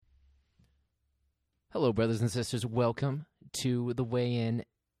Hello, brothers and sisters. Welcome to the weigh-in.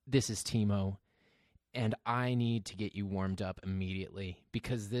 This is Timo, and I need to get you warmed up immediately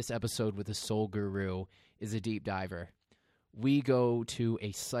because this episode with the Soul Guru is a deep diver. We go to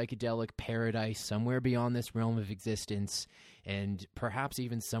a psychedelic paradise somewhere beyond this realm of existence and perhaps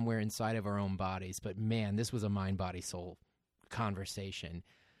even somewhere inside of our own bodies. But man, this was a mind-body-soul conversation.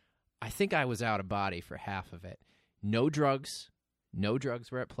 I think I was out of body for half of it. No drugs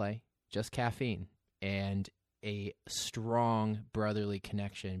were at play, just caffeine. And a strong brotherly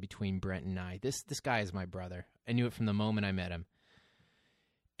connection between Brent and I. This guy is my brother. I knew it from the moment I met him.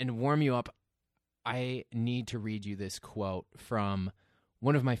 And to warm you up, I need to read you this quote from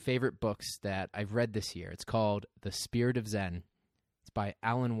one of my favorite books that I've read this year. It's called The Spirit of Zen. It's by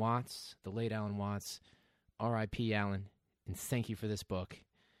Alan Watts, the late Alan Watts. R.I.P. Alan, and thank you for this book.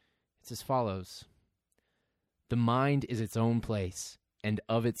 It's as follows. The mind is its own place, and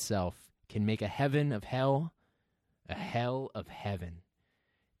of itself can make a heaven of hell, a hell of heaven.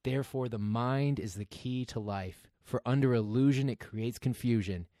 Therefore, the mind is the key to life, for under illusion it creates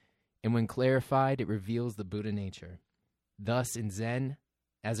confusion, and when clarified, it reveals the Buddha nature. Thus, in Zen,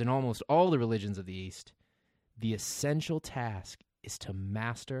 as in almost all the religions of the East, the essential task is to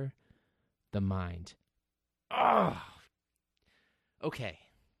master the mind. Okay.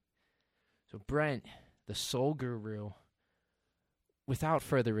 So, Brent, the Soul Guru, without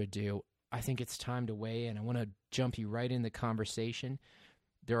further ado, I think it's time to weigh in. I want to jump you right in the conversation.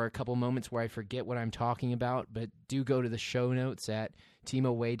 There are a couple moments where I forget what I'm talking about, but do go to the show notes at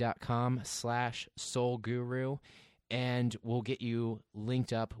timoway.com/soulguru, and we'll get you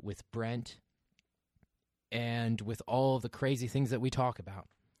linked up with Brent and with all of the crazy things that we talk about.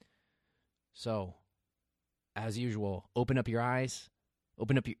 So, as usual, open up your eyes,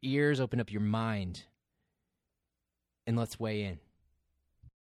 open up your ears, open up your mind, and let's weigh in.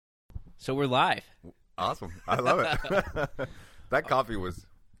 So we're live. Awesome. I love it. That coffee was,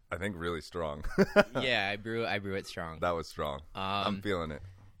 I think, really strong. Yeah, I brew it strong. That was strong. I'm feeling it.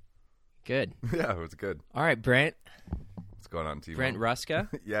 Good. Yeah, it was good. All right, Brent. What's going on, Timo? Brent Ruska.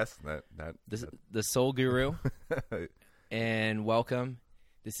 Yes, the Soul Guru. And welcome.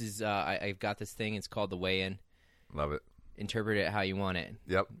 This is I've got this thing. It's called the Weigh-In. Love it. Interpret it how you want it.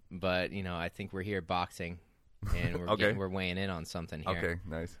 Yep. But I think we're here boxing, and we're Okay. we're weighing in on something here. Okay,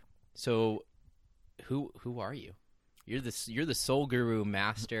 nice. So, who are you? You're the Soul Guru,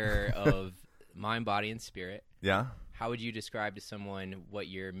 master of mind, body, and spirit. Yeah. How would you describe to someone what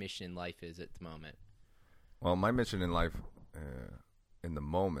your mission in life is at the moment? Well, my mission in life, in the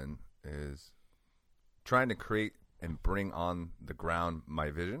moment, is trying to create and bring on the ground my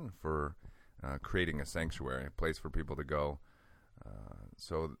vision for creating a sanctuary, a place for people to go,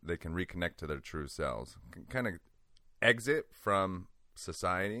 so they can reconnect to their true selves, kind of exit from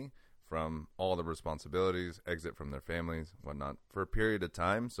society, from all the responsibilities, exit from their families, whatnot, for a period of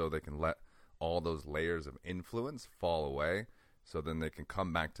time, so they can let all those layers of influence fall away, so then they can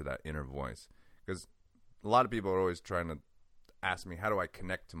come back to that inner voice. Because a lot of people are always trying to ask me, how do I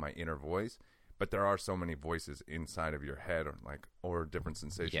connect to my inner voice? But there are so many voices inside of your head, or different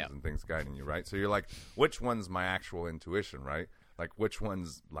sensations and things guiding you, right? So you're like, which one's my actual intuition, right? Like, which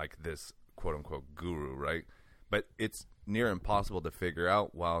one's like this quote-unquote guru, right? But it's near impossible to figure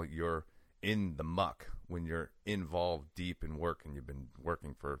out while you're in the muck, when you're involved deep in work and you've been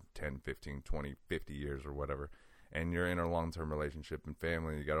working for 10, 15, 20, 50 years or whatever, and you're in a long-term relationship and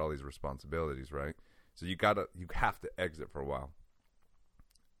family, and you got all these responsibilities, right? So you have to exit for a while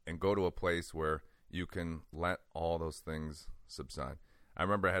and go to a place where you can let all those things subside. I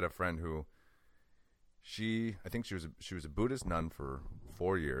remember I had a friend who I think she was a Buddhist nun for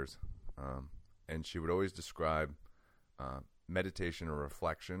 4 years, and she would always describe meditation or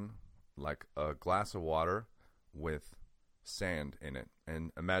reflection like a glass of water with sand in it.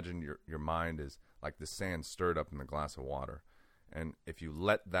 And imagine your mind is like the sand stirred up in the glass of water. And if you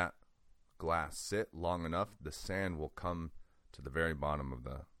let that glass sit long enough, the sand will come to the very bottom of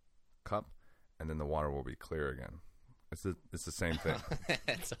the cup, and then the water will be clear again. It's the same thing.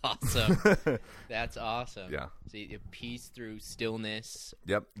 That's awesome. That's awesome. Yeah. So peace through stillness.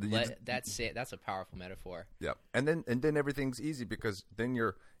 Yep. That's it. That's a powerful metaphor. Yep. And then everything's easy, because then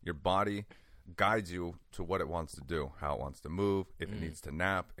your body guides you to what it wants to do, how it wants to move, if it needs to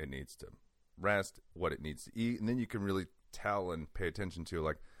nap, it needs to rest, what it needs to eat, and then you can really tell and pay attention to,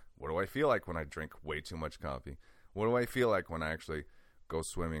 like, what do I feel like when I drink way too much coffee? What do I feel like when I actually go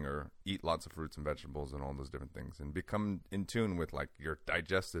swimming or eat lots of fruits and vegetables and all those different things, and become in tune with like your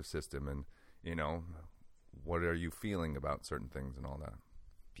digestive system, and what are you feeling about certain things and all that.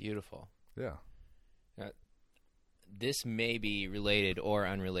 Beautiful. Yeah. This may be related or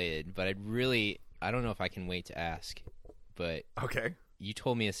unrelated, but I'd really I don't know if I can wait to ask, but Okay. you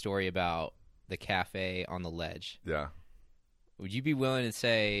told me a story about the cafe on the ledge. Yeah. Would you be willing to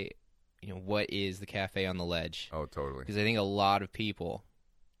say, what is the cafe on the ledge? Oh, totally. Because I think a lot of people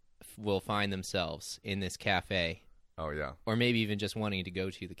will find themselves in this cafe, Oh, yeah. or maybe even just wanting to go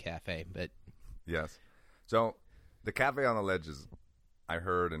to the cafe. But Yes. So the cafe on the ledge is, I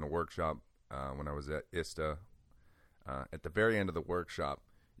heard in a workshop when I was at ISTA. At the very end of the workshop,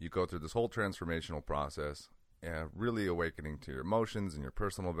 you go through this whole transformational process, really awakening to your emotions and your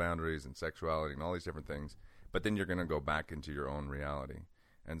personal boundaries and sexuality and all these different things. But then you're going to go back into your own reality.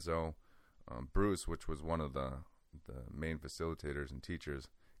 And so Bruce, which was one of the main facilitators and teachers,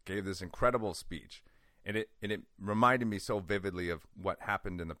 gave this incredible speech. And it reminded me so vividly of what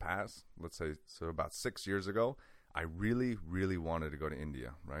happened in the past. Let's say, so about 6 years ago, I really, really wanted to go to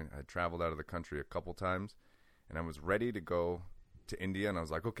India, right? I had traveled out of the country a couple times, and I was ready to go to India. And I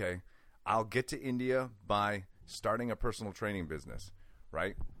was like, okay, I'll get to India by starting a personal training business,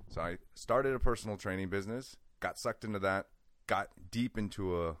 right? So I started a personal training business, got sucked into that, got deep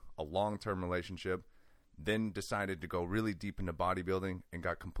into a long-term relationship, then decided to go really deep into bodybuilding and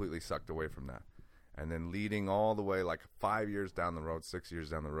got completely sucked away from that. And then leading all the way like 5 years down the road, 6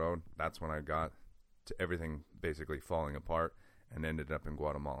 years down the road, that's when I got to everything basically falling apart and ended up in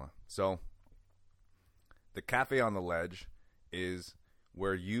Guatemala. So the Cafe on the Ledge is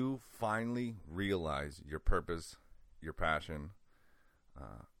where you finally realize your purpose, your passion,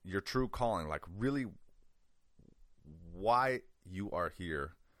 your true calling, like really why you are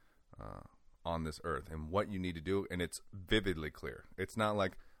here on this earth and what you need to do. And it's vividly clear. It's not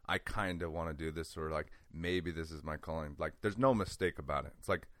like I kind of want to do this, or like maybe this is my calling. Like there's no mistake about it. It's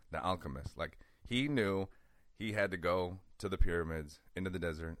like the alchemist. Like he knew he had to go to the pyramids, into the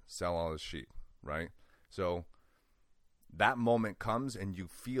desert, sell all his sheep, right? So that moment comes and you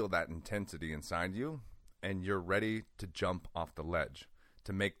feel that intensity inside you and you're ready to jump off the ledge,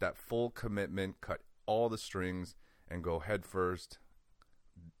 to make that full commitment, cut all the strings and go head first.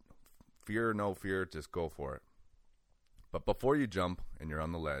 Fear or no fear, just go for it. But before you jump and you're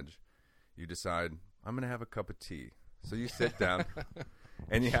on the ledge, you decide, I'm going to have a cup of tea. So you sit down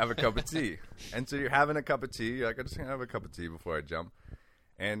and you have a cup of tea. And so you're having a cup of tea. You're like, I'm just going to have a cup of tea before I jump.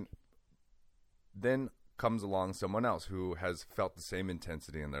 And then comes along someone else who has felt the same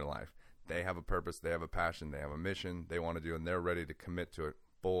intensity in their life. They have a purpose. They have a passion. They have a mission they want to do, and they're ready to commit to it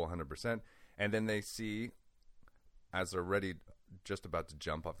full 100%. And then they see, as they're ready, just about to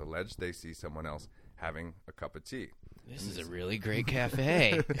jump off the ledge, they see someone else having a cup of tea. This is a really great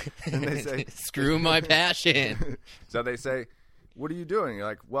cafe. And they say, screw my passion. So they say, what are you doing? You're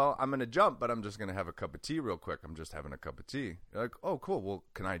like, well, I'm going to jump, but I'm just going to have a cup of tea real quick. I'm just having a cup of tea. You're like, oh, cool. Well,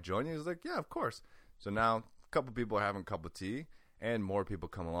 can I join you? He's like, yeah, of course. So now a couple people are having a cup of tea, and more people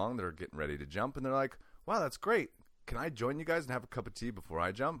come along that are getting ready to jump, and they're like, wow, that's great. Can I join you guys and have a cup of tea before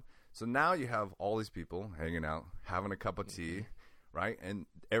I jump? So now you have all these people hanging out, having a cup of tea, right? And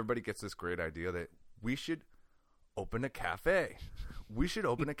everybody gets this great idea that we should open a cafe. We should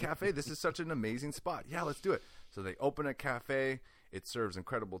open a cafe. This is such an amazing spot. Yeah, let's do it. So they open a cafe. It serves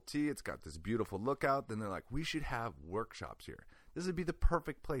incredible tea. It's got this beautiful lookout. Then they're like, we should have workshops here. This would be the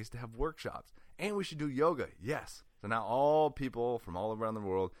perfect place to have workshops. And we should do yoga. Yes. So now all people from all around the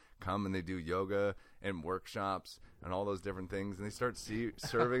world come and they do yoga and workshops and all those different things. And they start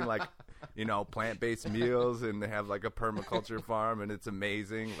serving like, plant-based meals, and they have like a permaculture farm, and it's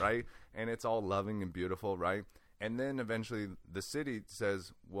amazing, right? And it's all loving and beautiful, right? And then eventually the city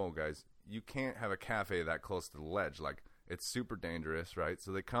says, whoa, guys, you can't have a cafe that close to the ledge. Like, it's super dangerous, right?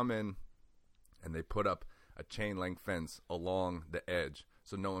 So they come in and they put up a chain link fence along the edge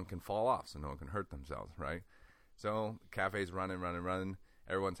so no one can fall off, so no one can hurt themselves, right? So the cafe's running.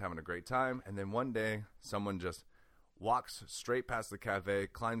 Everyone's having a great time. And then one day, someone just walks straight past the cafe,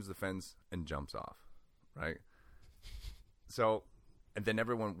 climbs the fence, and jumps off, right? So, and then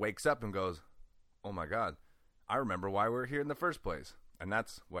everyone wakes up and goes, oh my God, I remember why we're here in the first place. And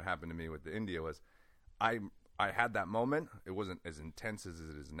that's what happened to me with the India was I had that moment. It wasn't as intense as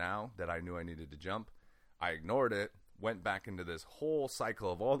it is now that I knew I needed to jump. I ignored it, went back into this whole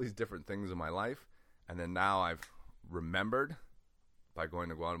cycle of all these different things in my life. And then now I've remembered by going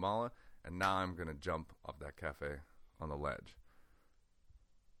to Guatemala, and now I'm going to jump off that cafe on the ledge.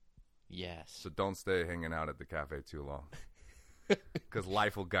 Yes. So don't stay hanging out at the cafe too long, because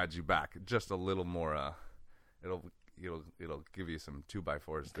life will guide you back just a little more. It'll give you some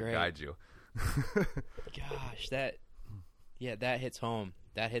 2x4s to guide you. Gosh, that hits home.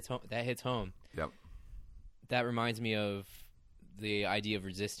 That hits home. Yep. That reminds me of the idea of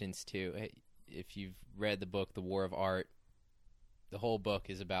resistance too. If you've read the book The War of Art, the whole book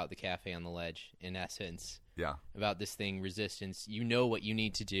is about the Cafe on the Ledge, in essence. Yeah. About this thing, resistance. You know what you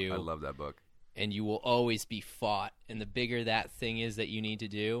need to do. I love that book. And you will always be fought. And the bigger that thing is that you need to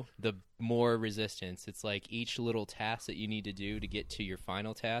do, the more resistance. It's like each little task that you need to do to get to your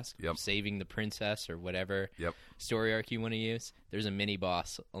final task, saving the princess or whatever story arc you want to use, there's a mini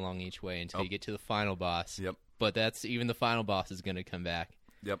boss along each way until you get to the final boss. Yep. But that's even the final boss is going to come back.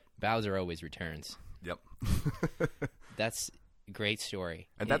 Yep. Bowser always returns. Yep. That's a great story.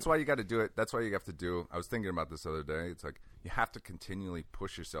 And that's why you got to do it. That's why you have to do. I was thinking about this the other day. It's like you have to continually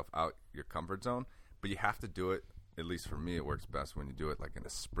push yourself out your comfort zone, but you have to do it. At least for me, it works best when you do it like in a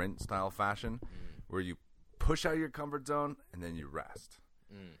sprint style fashion, where you push out your comfort zone and then you rest.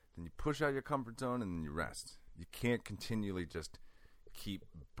 Then you push out your comfort zone and then you rest. You can't continually just keep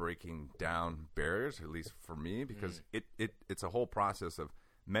breaking down barriers. At least for me, because it's a whole process of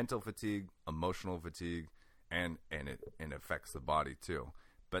mental fatigue, emotional fatigue, and it affects the body too.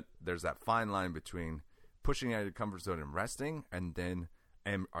 But there's that fine line between pushing out your comfort zone and resting, and then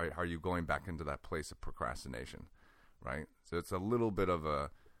are you going back into that place of procrastination, right? So it's a little bit of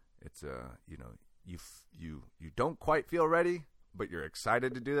you don't quite feel ready, but you're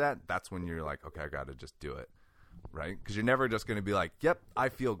excited to do that. That's when you're like, okay, I got to just do it, right? Because you're never just going to be like, yep, I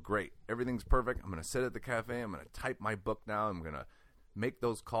feel great, everything's perfect. I'm going to sit at the cafe, I'm going to type my book now, I'm going to make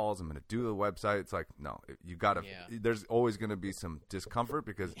those calls, I'm going to do the website. It's like, no, you got to, there's always going to be some discomfort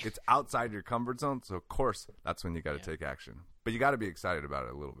because it's outside your comfort zone. So of course that's when you got to take action, but you got to be excited about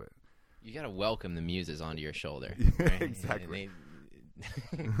it a little bit. You got to welcome the muses onto your shoulder. Right? Exactly.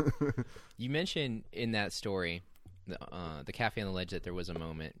 You mentioned in that story, the Cafe on the Ledge, that there was a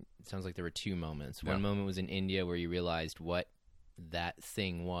moment. It sounds like there were two moments. One moment was in India where you realized what that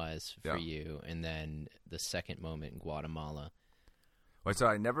thing was for you. And then the second moment in Guatemala. Well, so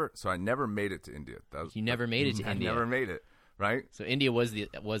I never made it to India. You never made it to India. I never made it, right? So India was the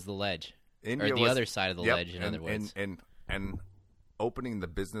ledge, India or the other side of the ledge. In other words, and opening the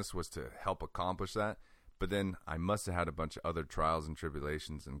business was to help accomplish that. But then I must have had a bunch of other trials and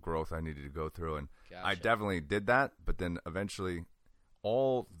tribulations and growth I needed to go through, and I definitely did that. But then eventually,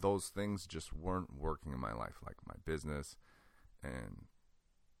 all those things just weren't working in my life, like my business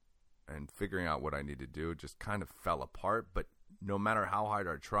and figuring out what I need to do just kind of fell apart. But no matter how hard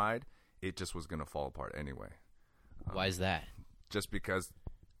I tried, it just was going to fall apart anyway. Why is that? Just because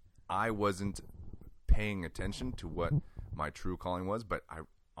I wasn't paying attention to what my true calling was. But I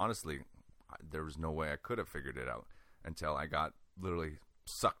honestly, there was no way I could have figured it out until I got literally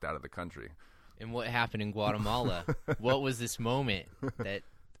sucked out of the country. And what happened in Guatemala? What was this moment that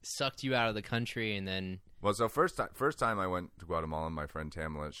sucked you out of the country and then... Well, so first time I went to Guatemala, my friend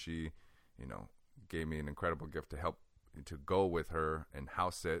Tamala, she, gave me an incredible gift to go with her and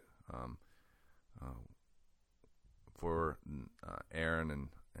house sit for Aaron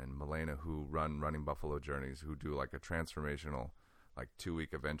and Milena, who run Running Buffalo Journeys, who do like a transformational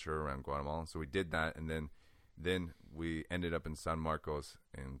 2-week adventure around Guatemala. So we did that, and then we ended up in San Marcos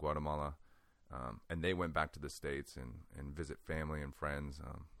in Guatemala, and they went back to the States and visit family and friends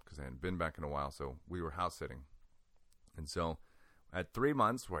because they hadn't been back in a while. So we were house sitting, and so I had 3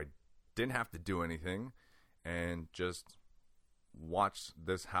 months where I didn't have to do anything and just watch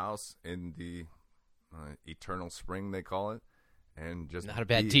this house in the eternal spring, they call it. And just not a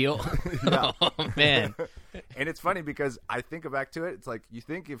bad deal. Oh, man. And it's funny because I think back to it. It's like you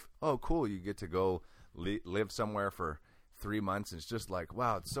think cool, you get to go live somewhere for 3 months. And it's just like,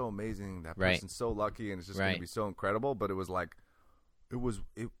 wow, it's so amazing. That person's so lucky and it's just going to be so incredible. But it was like,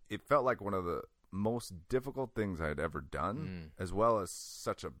 it felt like one of the most difficult things I had ever done, as well as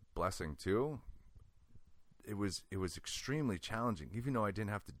such a blessing too. It was extremely challenging, even though I didn't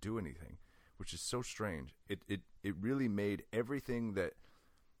have to do anything, which is so strange. It really made everything that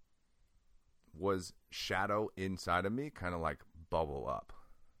was shadow inside of me kind of like bubble up.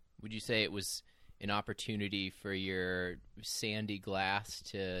 Would you say it was an opportunity for your sandy glass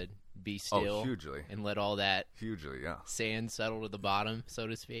to be still? Oh, hugely. And let all that sand settle to the bottom, so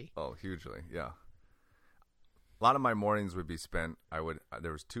to speak? Oh, hugely, yeah. A lot of my mornings would be spent,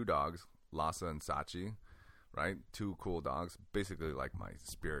 there was 2 dogs, Lhasa and Sachi, right? 2 cool dogs, basically like my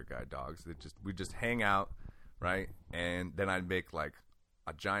spirit guide dogs. We just hang out, right? And then I'd make like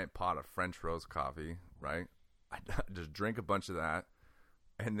a giant pot of French roast coffee, right? I'd just drink a bunch of that,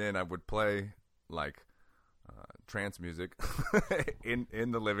 and then I would play like trance music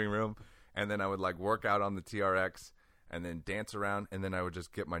in the living room, and then I would like work out on the TRX and then dance around, and then I would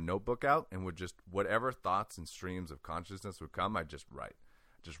just get my notebook out and would just, whatever thoughts and streams of consciousnly would come, I'd just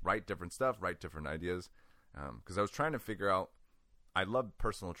write different stuff, write different ideas. Because I was trying to figure out, I loved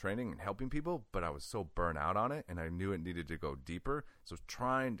personal training and helping people, but I was so burnt out on it, and I knew it needed to go deeper. So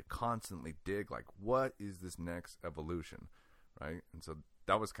trying to constantly dig, like, what is this next evolution, right? And so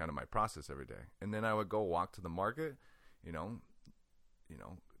that was kind of my process every day. And then I would go walk to the market,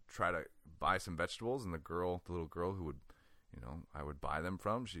 try to buy some vegetables, and the little girl who would, I would buy them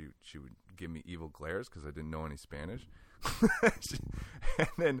from, she would give me evil glares because I didn't know any Spanish. And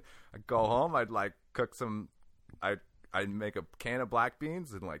then I'd go home, I'd like cook some, I'd make a can of black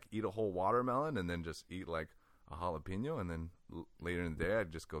beans and like eat a whole watermelon and then just eat like a jalapeno. And then later in the day,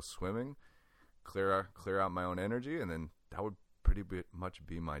 I'd just go swimming, clear out my own energy. And then that would much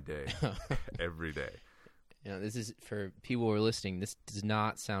be my day every day. This is for people who are listening. This does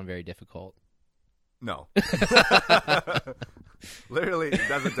not sound very difficult. No. Literally, it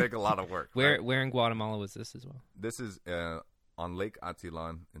doesn't take a lot of work. Where in Guatemala was this as well? This is on Lake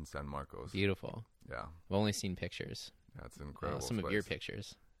Atilan in San Marcos. Beautiful. Yeah. I've only seen pictures. That's an incredible Some place. of your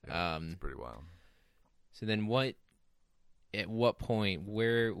pictures. Yeah, it's pretty wild. So then at what point,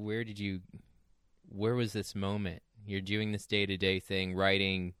 where was this moment? You're doing this day-to-day thing,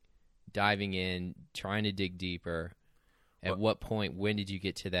 writing, diving in, trying to dig deeper. At what point, when did you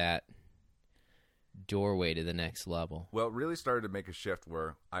get to that doorway to the next level? Well, it really started to make a shift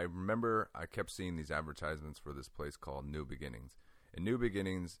where I remember I kept seeing these advertisements for this place called New Beginnings. And New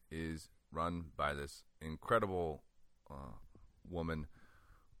Beginnings is run by this incredible woman.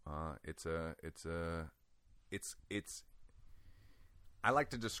 I like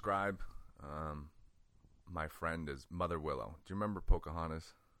to describe my friend as Mother Willow. Do you remember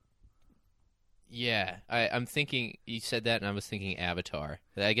Pocahontas? Yeah, I'm thinking, you said that and I was thinking Avatar.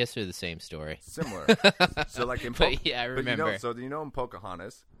 I guess they're the same story. Similar. So like in yeah, I remember. So in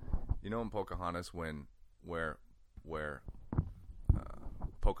Pocahontas, where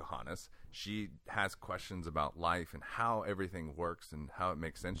Pocahontas, she has questions about life and how everything works and how it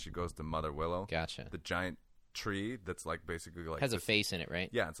makes sense. She goes to Mother Willow. Gotcha. The giant tree that's like basically like has a face in it, right?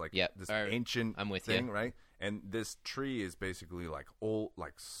 Yeah, it's like this ancient I'm with thing, you. right? And this tree is basically like old,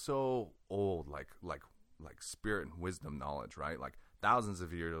 like so old, like spirit and wisdom knowledge, right? Like thousands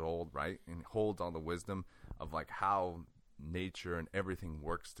of years old, right? And holds all the wisdom of like how nature and everything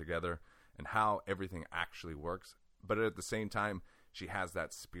works together and how everything actually works. But at the same time, she has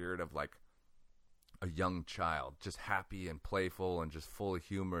that spirit of like a young child, just happy and playful and just full of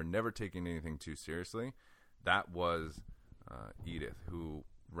humor, never taking anything too seriously. That was Edith, who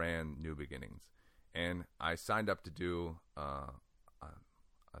ran New Beginnings. And I signed up to do a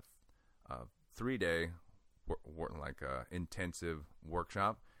 3-day intensive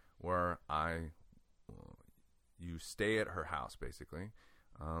workshop where you stay at her house basically,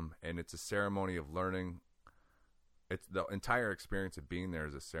 and it's a ceremony of learning. It's the entire experience of being there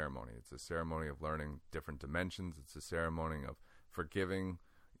is a ceremony. It's a ceremony of learning different dimensions. It's a ceremony of forgiving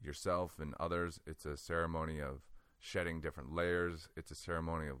yourself and others. It's a ceremony of shedding different layers. It's a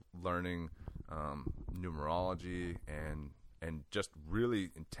ceremony of learning numerology and just really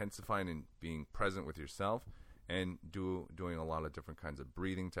intensifying and being present with yourself, and doing a lot of different kinds of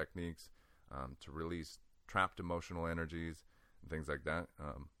breathing techniques to release trapped emotional energies and things like that.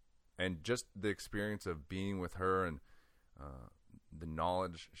 And just the experience of being with her and the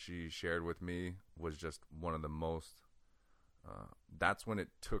knowledge she shared with me was just one of the most that's when it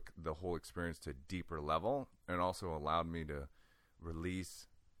took the whole experience to a deeper level, and also allowed me to release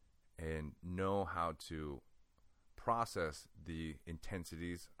and know how to process the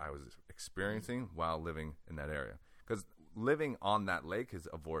intensities I was experiencing while living in that area. Because living on that lake is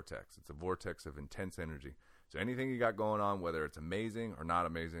a vortex. It's a vortex of intense energy. So anything you got going on, whether it's amazing or not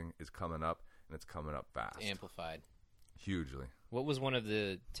amazing, is coming up, and it's coming up fast. Amplified. Hugely. What was one of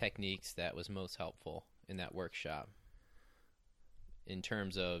the techniques that was most helpful in that workshop in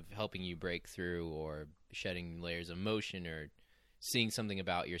terms of helping you break through or shedding layers of emotion or seeing something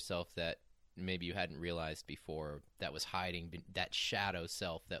about yourself that maybe you hadn't realized before that was hiding, that shadow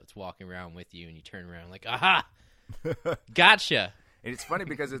self that was walking around with you, and you turn around like, aha, gotcha. And it's funny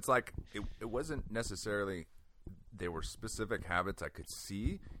because it's like it wasn't necessarily there were specific habits I could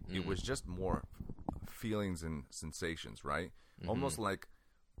see. It was just more feelings and sensations, right? Mm-hmm. Almost like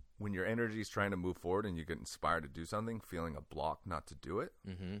when your energy is trying to move forward and you get inspired to do something, feeling a block not to do it,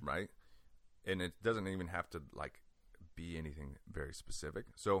 right? And it doesn't even have to like be anything very specific.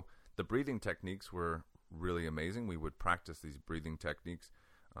 So the breathing techniques were really amazing. We would practice these breathing techniques,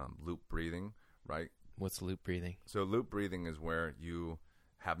 loop breathing, right? What's loop breathing? So loop breathing is where you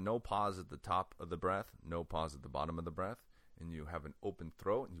have no pause at the top of the breath, no pause at the bottom of the breath, and you have an open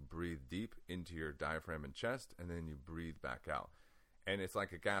throat, and you breathe deep into your diaphragm and chest, and then you breathe back out. And it's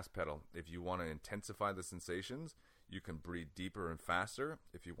like a gas pedal. If you want to intensify the sensations, You can breathe deeper and faster.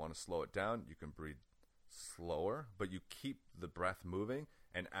 If you want to slow it down, you can breathe slower, but you keep the breath moving.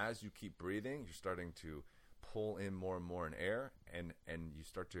 And as you keep breathing, you're starting to pull in more and more in air, and you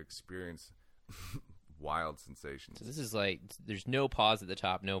start to experience wild sensations. So this is like, there's no pause at the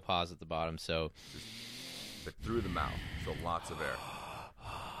top, no pause at the bottom. So Just like through the mouth, so lots of air.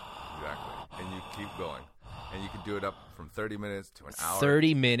 Exactly. And you keep going. And you can do it up from 30 minutes to an hour.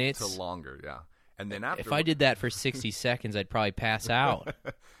 30 minutes? To longer, yeah. And then after, if I did that for 60 seconds, I'd probably pass out.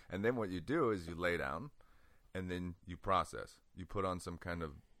 And then what you do is you lay down, and then you process. You put on some kind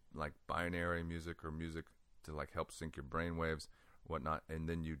of like binary music or music to like help sync your brain waves, whatnot, and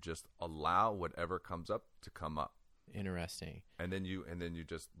then you just allow whatever comes up to come up. Interesting. And then you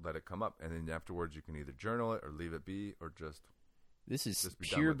just let it come up, and then afterwards you can either journal it or leave it be, or just this is just be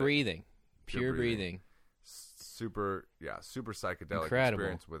done pure with it. breathing. Pure breathing. Super psychedelic Incredible.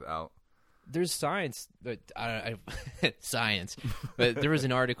 experience without. There's science, but science. But there was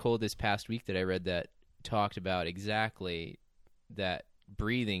an article this past week that I read that talked about exactly that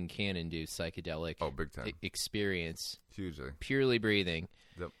breathing can induce psychedelic Big time. Experience. Hugely. Purely breathing.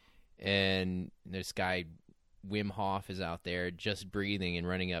 Yep. And this guy, Wim Hof, is out there just breathing and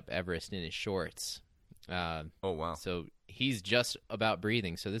running up Everest in his shorts. Oh, wow. So he's just about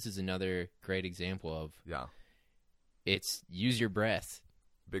breathing. So this is another great example of it's use your breath.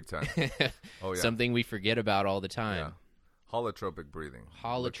 Big time. Oh, yeah. Something we forget about all the time. Yeah. Holotropic breathing.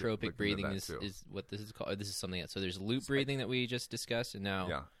 Holotropic breathing is is what this is called. This is something else. So there's loop breathing that we just discussed, and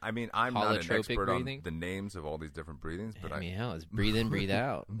now I mean, I'm not an expert breathing. on the names of all these different breathings, but hell, it's breathe in, breathe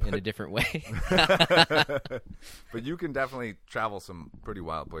out in a different way. But you can definitely travel some pretty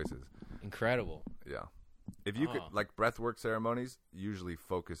wild places. Incredible. Yeah. If you could, like breathwork ceremonies, usually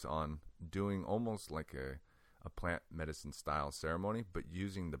focus on doing almost like a plant medicine style ceremony, but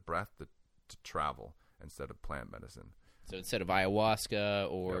using the breath to travel instead of plant medicine. So instead of ayahuasca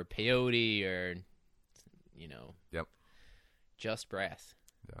or peyote or, just breath.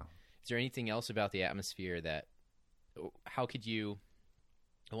 Yeah. Is there anything else about the atmosphere that, how could you,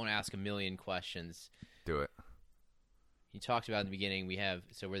 I want to ask a million questions. Do it. You talked about in the beginning,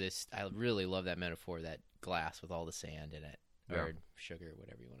 we're this, I really love that metaphor, that glass with all the sand in it, or sugar,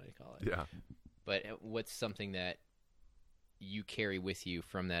 whatever you want to call it. Yeah. But what's something that you carry with you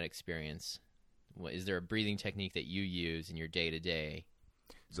from that experience? Is there a breathing technique that you use in your day-to-day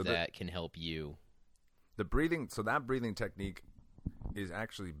that can help you? That breathing technique is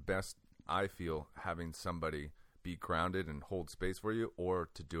actually best, I feel, having somebody be grounded and hold space for you, or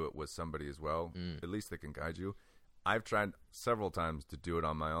to do it with somebody as well. At least they can guide you. I've tried several times to do it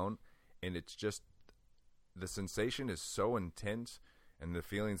on my own, and it's just, the sensation is so intense, and the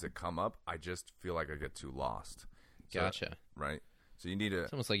feelings that come up, I just feel like I get too lost. Gotcha. Right? So you need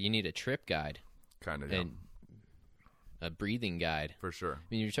it's almost like you need a trip guide. Kind of, and a breathing guide. For sure. I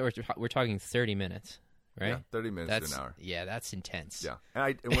mean, we're talking 30 minutes, right? Yeah, 30 minutes to an hour. Yeah, that's intense. Yeah.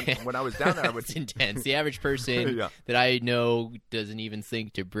 And when I was down there, I would... It's intense. The average person that I know doesn't even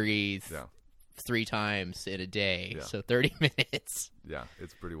think to breathe 3 times in a day. Yeah. So 30 minutes. Yeah,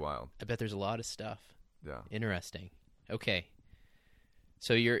 it's pretty wild. I bet there's a lot of stuff. Yeah. Interesting. Okay.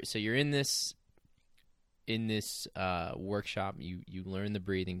 So you're in this workshop, you learn the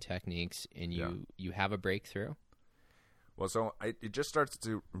breathing techniques, and you have a breakthrough. Well, so it just starts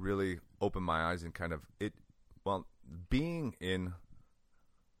to really open my eyes, and kind of being in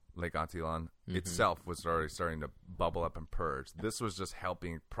Lake Atitlan itself was already starting to bubble up and purge. This was just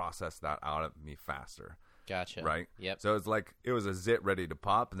helping process that out of me faster. Gotcha. Right? Yep. So it's like it was a zit ready to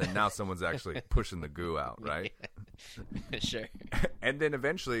pop, and then now someone's actually pushing the goo out, right? Sure. And then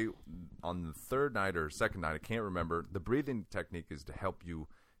eventually, on the third night or second night, I can't remember, the breathing technique is to help you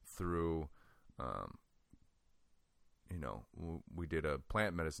through, we did a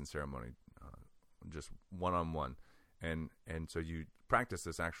plant medicine ceremony, just one-on-one. And so you practice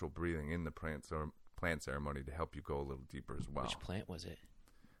this actual breathing in the plant ceremony to help you go a little deeper as well. Which plant was it?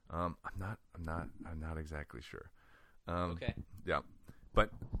 I'm not exactly sure. Okay. Yeah,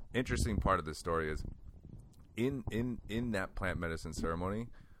 but interesting part of this story is in that plant medicine ceremony,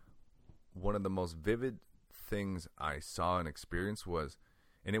 one of the most vivid things I saw and experienced was,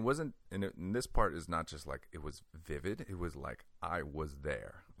 and it wasn't, and this part is not just like it was vivid. It was like I was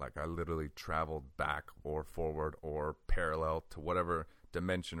there. Like I literally traveled back or forward or parallel to whatever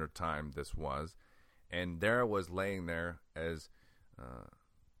dimension or time this was, and there I was laying there as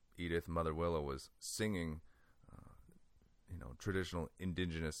Edith, Mother Willow, was singing, traditional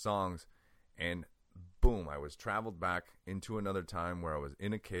indigenous songs, and boom, I was traveled back into another time where I was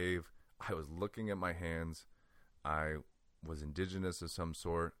in a cave. I was looking at my hands. I was indigenous of some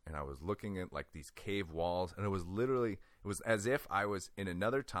sort, and I was looking at like these cave walls, and it was as if I was in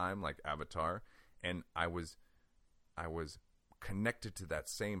another time, like Avatar, and I was connected to that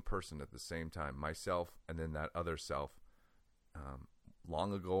same person at the same time, myself, and then that other self,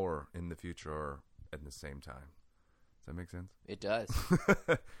 long ago or in the future or at the same time. Does that make sense? It does.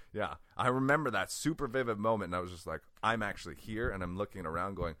 Yeah. I remember that super vivid moment, and I was just like, I'm actually here, and I'm looking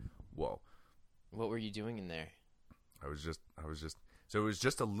around going, whoa. What were you doing in there? I was just, so it was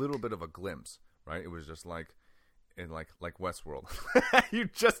just a little bit of a glimpse, right? It was just like, in like Westworld. You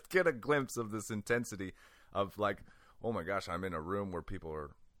just get a glimpse of this intensity of like, oh my gosh, I'm in a room where people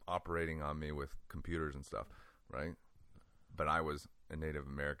are operating on me with computers and stuff, right? But I was a Native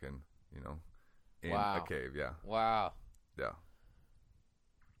American, in a cave, yeah. Wow. Yeah.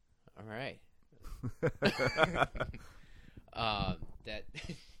 All right.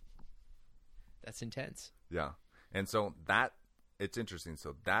 That's intense. Yeah. And so it's interesting.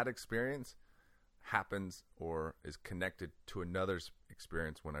 So that experience happens or is connected to another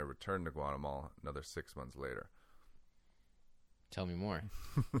experience when I returned to Guatemala another 6 months later. Tell me more.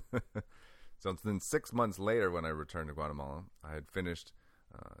 So then 6 months later when I returned to Guatemala, I had finished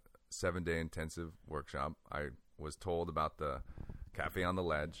 7-day intensive workshop. I was told about the Cafe on the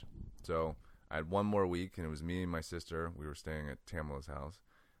Ledge. So I had one more week, and it was me and my sister. We were staying at Tamala's house.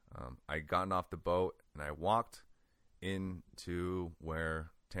 I had gotten off the boat, and I walked into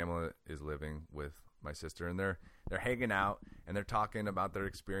where Tamala is living with my sister, and they're hanging out, and they're talking about their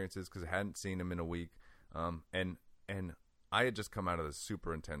experiences because I hadn't seen them in a week. And I had just come out of this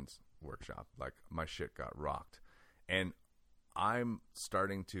super intense workshop. Like, my shit got rocked. And I'm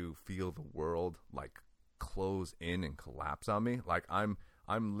starting to feel the world, like, close in and collapse on me. Like, I'm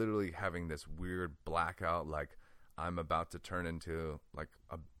literally having this weird blackout, like I'm about to turn into like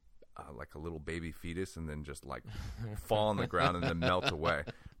a little baby fetus and then just like fall on the ground and then melt away,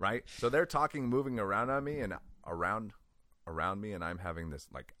 right? So they're talking, moving around on me and around me, and I'm having this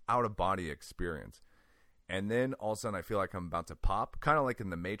like out of body experience. And then all of a sudden I feel like I'm about to pop, kind of like in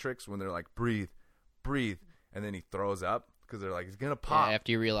the Matrix when they're like, breathe, and then he throws up because they're like, he's gonna pop. Yeah,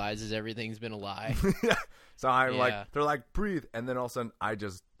 after he realizes everything's been a lie. Yeah. So I'm like, they're like, breathe, and then all of a sudden I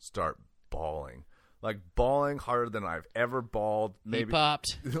just start bawling. Like bawling harder than I've ever bawled. Maybe he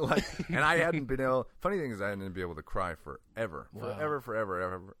popped. And I hadn't been able. Funny thing is, I hadn't been able to cry forever.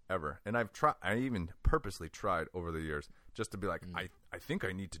 And I even purposely tried over the years just to be like, I think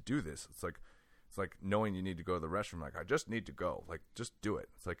I need to do this. It's like knowing you need to go to the restroom. Like, I just need to go. Like, just do it.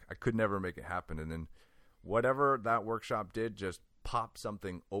 It's like I could never make it happen. And then whatever that workshop did just popped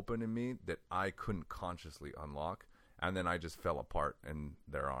something open in me that I couldn't consciously unlock. And then I just fell apart in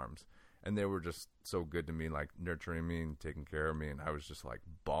their arms. And they were just so good to me, like nurturing me and taking care of me. And I was just like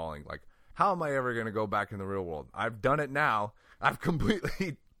bawling, like, how am I ever going to go back in the real world? I've done it now. I've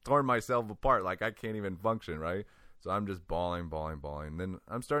completely torn myself apart. Like, I can't even function, right? So I'm just bawling. And then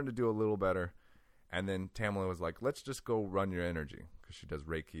I'm starting to do a little better. And then Tamala was like, let's just go run your energy. Because she does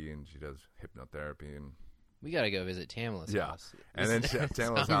Reiki and she does hypnotherapy. And we got to go visit Tamala's house. And then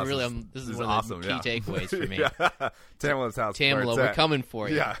Tamala's house this is one awesome, of the key takeaways for me. Yeah. Tamala's house. Tamala, we're coming for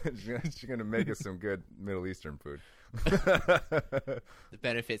you. Yeah, she's going to make us some good Middle Eastern food. The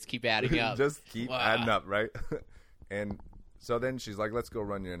benefits keep adding up. Just keep adding up, right? And so then she's like, let's go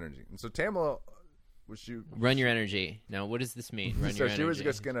run your energy. And so Tamala, run your energy. Now, what does this mean? Run your energy. She was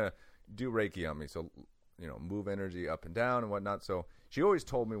just going to do Reiki on me. So, move energy up and down and whatnot. So she always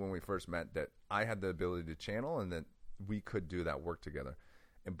told me when we first met that I had the ability to channel and that we could do that work together.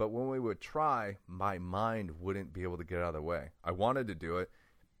 But when we would try, my mind wouldn't be able to get out of the way. I wanted to do it,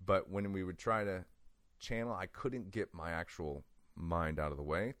 but when we would try to channel, I couldn't get my actual mind out of the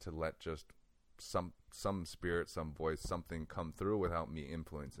way to let just some spirit, some voice, something come through without me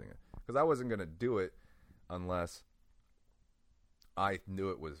influencing it. Because I wasn't going to do it unless I knew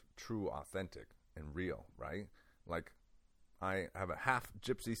it was true, authentic, and real, right? Like, I have a half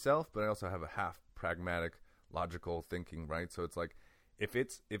gypsy self, but I also have a half pragmatic, logical thinking, right? So it's like, if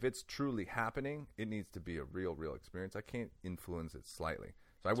it's truly happening, it needs to be a real experience. I can't influence it slightly.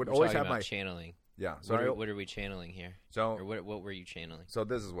 So I would always have my channeling. Yeah. So what are we channeling here? So or what were you channeling? So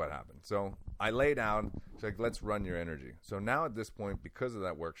this is what happened. So I lay down. She's like, let's run your energy. So now at this point, because of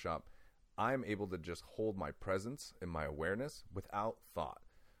that workshop, I'm able to just hold my presence and my awareness without thought.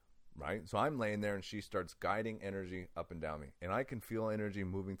 Right? So I'm laying there and she starts guiding energy up and down me. And I can feel energy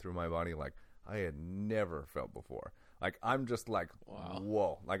moving through my body like I had never felt before. Like, I'm just like,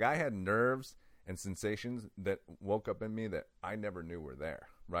 whoa. Like, I had nerves and sensations that woke up in me that I never knew were there.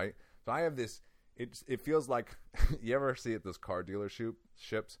 Right? So I have this, it feels like, you ever see at those car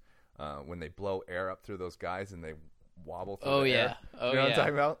dealerships when they blow air up through those guys and they wobble through Oh the yeah. air. Oh You know yeah. what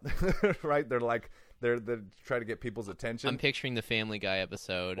I'm talking about? Right? They're like they're trying to get people's attention. I'm picturing the Family Guy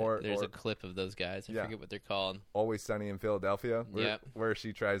episode. There's Or- a clip of those guys. I Yeah. forget what they're called. Always Sunny in Philadelphia, Yep. where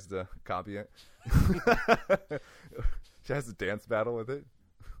she tries to copy it. She has a dance battle with it.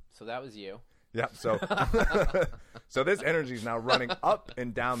 So that was you. Yeah, so so this energy is now running up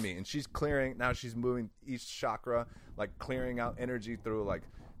and down me, and she's clearing. Now she's moving each chakra, like clearing out energy through like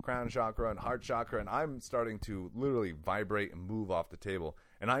crown chakra and heart chakra, and I'm starting to literally vibrate and move off the table,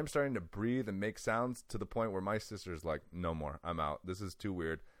 and I'm starting to breathe and make sounds to the point where my sister's like, "No more, I'm out. This is too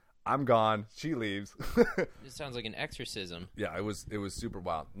weird. I'm gone." She leaves. This sounds like an exorcism. Yeah, it was super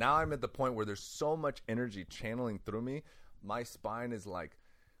wild. Now I'm at the point where there's so much energy channeling through me. My spine is like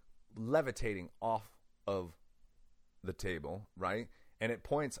levitating off of the table, right? And at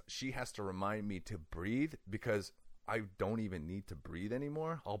points she has to remind me to breathe because I don't even need to breathe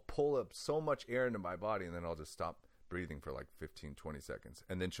anymore. I'll pull up so much air into my body and then I'll just stop breathing for like 15, 20 seconds.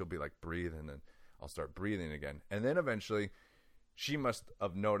 And then she'll be like, breathe, and then I'll start breathing again. And then eventually she must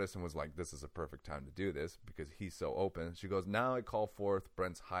have noticed and was like, this is a perfect time to do this because he's so open. She goes, now I call forth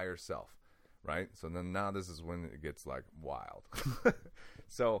Brent's higher self, right? So then now this is when it gets like wild.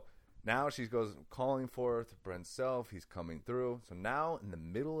 So now she goes calling forth Brent's self. He's coming through. So now in the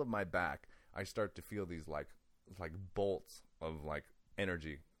middle of my back, I start to feel these like bolts of like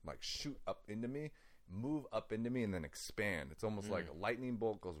energy like shoot up into me, move up into me, and then expand. It's almost like a lightning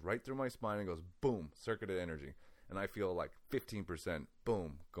bolt goes right through my spine and goes boom, circuited energy. And I feel like 15%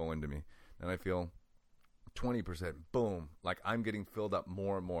 boom go into me. And I feel 20% boom, like I'm getting filled up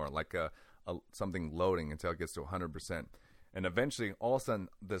more and more, like something loading until it gets to 100%. And eventually, all of a sudden,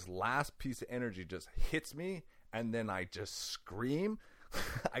 this last piece of energy just hits me, and then I just scream.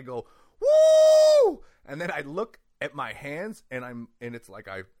 I go, woo! And then I look at my hands, and it's like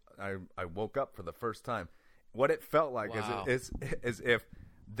I woke up for the first time. What it felt like Wow. is if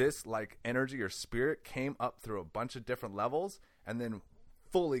this like energy or spirit came up through a bunch of different levels, and then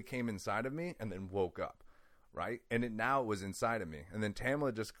fully came inside of me, and then woke up. Right? And now it was inside of me. And then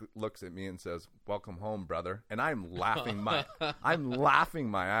Tamla just looks at me and says, welcome home, brother. And I'm laughing my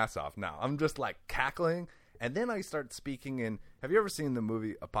ass off now. I'm just like cackling. And then I start speaking in, have you ever seen the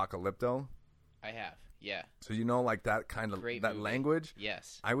movie Apocalypto? I have. Yeah. So you know, like that kind of, Great that movie. language?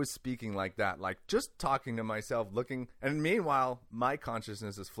 Yes. I was speaking like that, like just talking to myself, looking. And meanwhile, my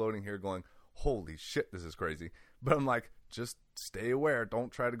consciousness is floating here going, holy shit, this is crazy. But I'm like, just stay aware.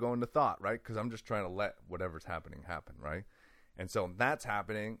 Don't try to go into thought, right? Because I'm just trying to let whatever's happening happen, right? And so that's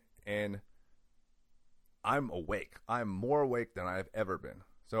happening, and I'm awake. I'm more awake than I've ever been.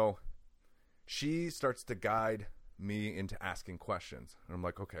 So she starts to guide me into asking questions. And I'm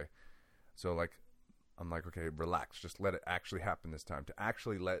like, okay. So I'm like, okay, relax. Just let it actually happen this time. To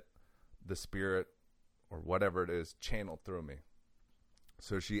actually let the spirit or whatever it is channel through me.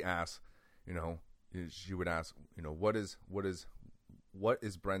 So she asks, she would ask, what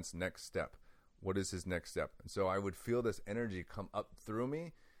is Brent's next step? What is his next step? And so I would feel this energy come up through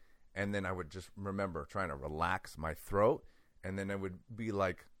me, and then I would just remember trying to relax my throat, and then it would be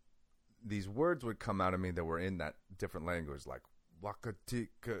like these words would come out of me that were in that different language, like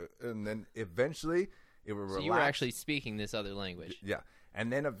wakatika, and then eventually it would relax. So you were actually speaking this other language. Yeah.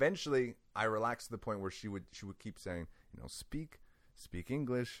 And then eventually I relaxed to the point where she would keep saying, speak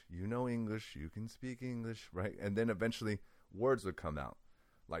English, English, you can speak English, right? And then eventually words would come out.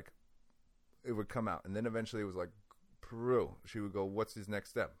 Like, it would come out. And then eventually it was like, Peru. She would go, what's his next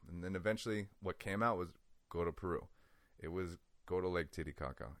step? And then eventually what came out was go to Peru. It was go to Lake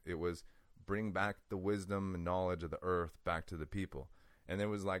Titicaca. It was bring back the wisdom and knowledge of the earth back to the people. And it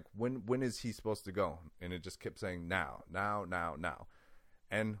was like, when is he supposed to go? And it just kept saying, now.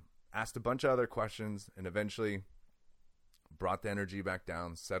 And asked a bunch of other questions, and eventually brought the energy back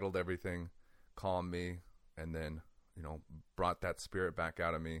down, settled everything, calmed me, and then, brought that spirit back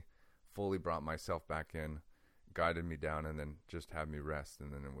out of me, fully brought myself back in, guided me down, and then just had me rest,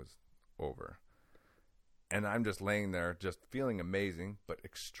 and then it was over. And I'm just laying there, just feeling amazing, but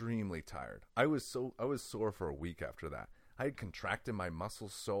extremely tired. I was sore for a week after that. I had contracted my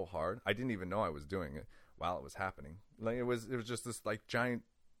muscles so hard, I didn't even know I was doing it while it was happening. Like it was just this like giant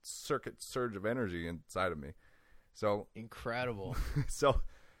circuit surge of energy inside of me. So incredible. So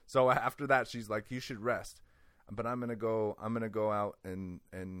after that, she's like, you should rest, but I'm gonna go out and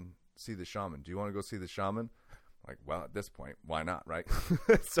see the shaman. Do you want to go see the shaman? Like, well, at this point, why not, right?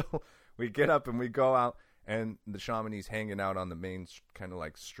 So we get up and we go out, and the shaman, he's hanging out on the main kind of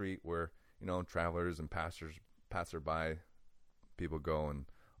like street where travelers and passerby people go and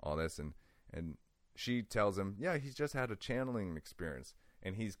all this, and she tells him, yeah, he's just had a channeling experience,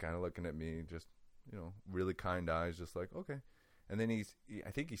 and he's kind of looking at me just really kind eyes, just like, okay. And then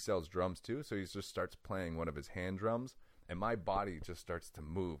I think he sells drums too, so he just starts playing one of his hand drums, and my body just starts to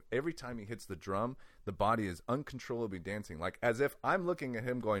move. Every time he hits the drum, the body is uncontrollably dancing, like as if I'm looking at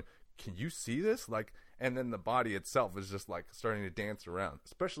him going, can you see this? Like, and then the body itself is just like starting to dance around,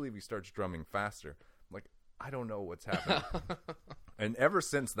 especially if he starts drumming faster. I'm like, I don't know what's happening. And ever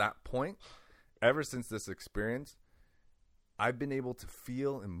since that point, ever since this experience, I've been able to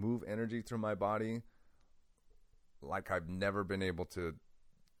feel and move energy through my body like I've never been able to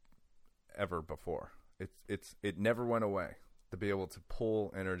ever before. It never went away, to be able to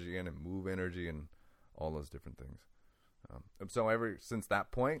pull energy in and move energy and all those different things. And so ever since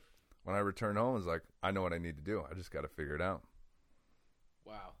that point, when I return home, it's like, I know what I need to do. I just got to figure it out.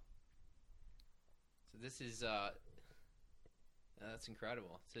 Wow. So this is that's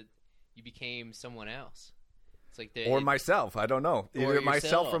incredible. So you became someone else. It's like myself. I don't know. Or Either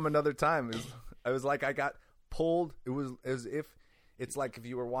myself from another time. I was like, I got pulled. It was as if it's like if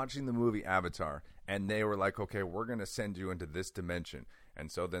you were watching the movie Avatar and they were like, okay, we're going to send you into this dimension.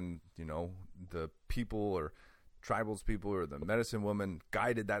 And so then, the people or tribals people or the medicine woman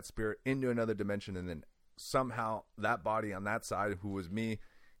guided that spirit into another dimension. And then somehow that body on that side, who was me,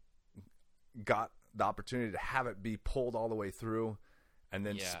 got the opportunity to have it be pulled all the way through and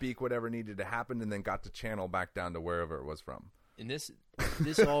then speak whatever needed to happen, and then got to channel back down to wherever it was from. And this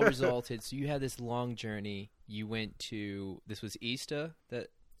all resulted. So you had this long journey. You went to, this was ISTA,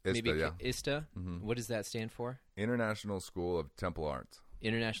 ISTA. Mm-hmm. What does that stand for? International School of Temple Arts.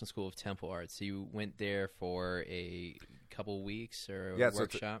 International School of Temple Arts. So you went there for a couple weeks or a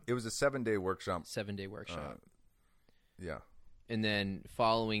workshop? So it was a 7-day workshop. 7-day workshop. Yeah. And then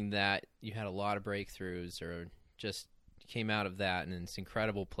following that, you had a lot of breakthroughs, or just came out of that in this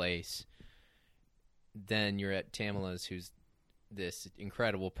incredible place. Then you're at Tamala's, who's this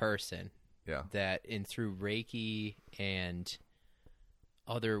incredible person. Yeah. That through Reiki and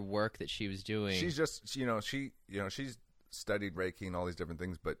other work that she was doing. She's just, she's studied Reiki and all these different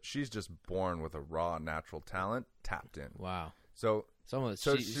things, but she's just born with a raw natural talent tapped in. Wow. So it's almost,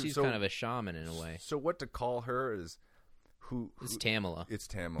 she's kind of a shaman in a way. So what to call her is who it's Tamala. It's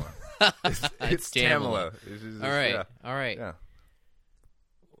Tamala. It's Tamala. All right. Yeah.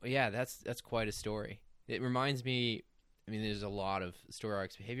 Yeah, that's quite a story. It reminds me, there's a lot of story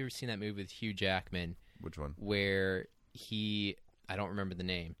arcs. Have you ever seen that movie with Hugh Jackman? Which one? Where I don't remember the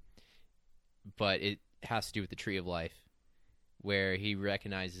name, but it has to do with the Tree of Life, where he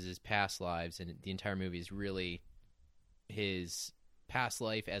recognizes his past lives, and the entire movie is really his past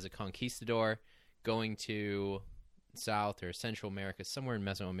life as a conquistador going to South or Central America, somewhere in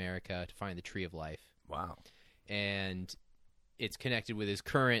Mesoamerica, to find the Tree of Life. Wow. And it's connected with his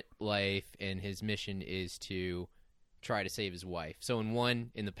current life, and his mission is to try to save his wife. So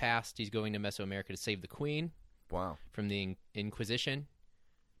in the past, he's going to Mesoamerica to save the queen. Wow. From the Inquisition.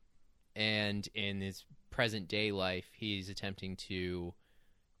 And in his present day life, he's attempting to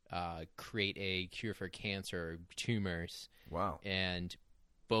create a cure for cancer, tumors. Wow. And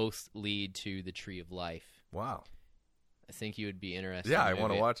both lead to the Tree of Life. Wow. I think you would be interested. Yeah, I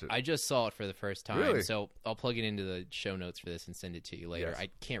want to watch it. I just saw it for the first time. Really? So I'll plug it into the show notes for this and send it to you later. Yes. I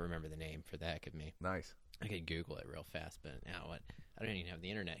can't remember the name for the heck of me. Nice. I could Google it real fast, but now what? I don't even have the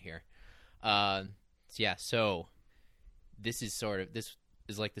internet here. So this is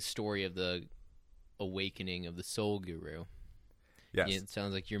like the story of the awakening of the Soul Guru. Yes. It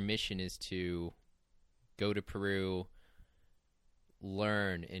sounds like your mission is to go to Peru,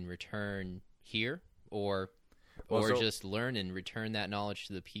 learn, and return here, or just learn and return that knowledge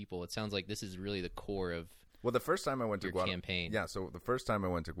to the people. It sounds like this is really the core of the first time I went to Guatemala campaign. Yeah, so the first time I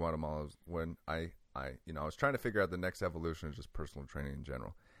went to Guatemala was when I was trying to figure out the next evolution of just personal training in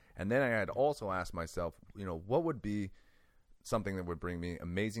general. And then I had also asked myself, what would be something that would bring me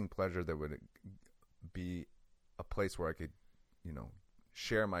amazing pleasure, that would be a place where I could,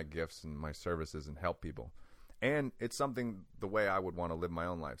 share my gifts and my services and help people. And it's something the way I would want to live my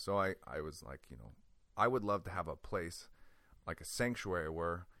own life. So I was like, I would love to have a place like a sanctuary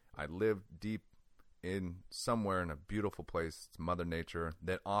where I lived deep in somewhere in a beautiful place, it's Mother Nature,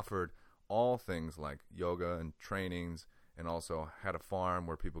 that offered all things like yoga and trainings, and also had a farm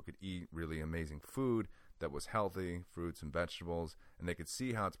where people could eat really amazing food that was healthy, fruits and vegetables, and they could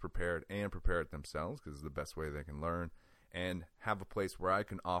see how it's prepared and prepare it themselves, because it's the best way they can learn, and have a place where I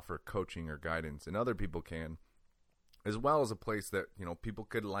can offer coaching or guidance, and other people can, as well as a place that, people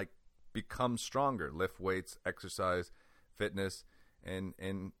could like become stronger, lift weights, exercise, fitness, and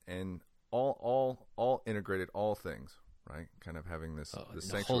all integrated, all things, right? Kind of having this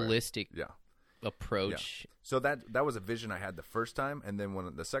sanctuary. Holistic. Yeah. approach. Yeah. So that was a vision I had the first time, and then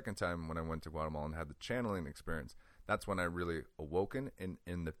the second time when I went to Guatemala and had the channeling experience, that's when I really awoken, and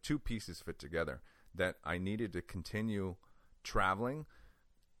the two pieces fit together, that I needed to continue traveling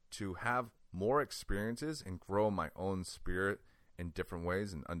to have more experiences and grow my own spirit in different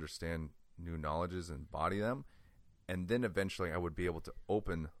ways and understand new knowledges and embody them. And then eventually I would be able to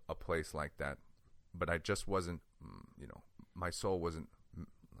open a place like that. But I just wasn't, my soul wasn't,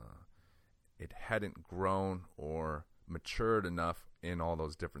 it hadn't grown or matured enough in all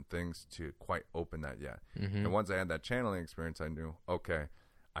those different things to quite open that yet. Mm-hmm. And once I had that channeling experience, I knew, okay,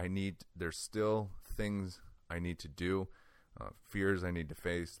 there's still things I need to do, fears I need to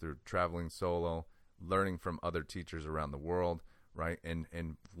face through traveling solo, learning from other teachers around the world, right? And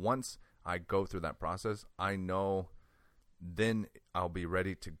once I go through that process, I know then I'll be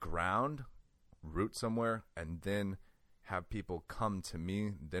ready to ground, root somewhere, and then have people come to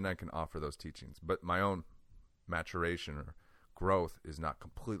me. Then I can offer those teachings. But my own maturation or growth is not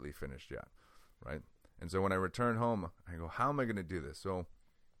completely finished yet, right? And so when I return home, I go, how am I going to do this? So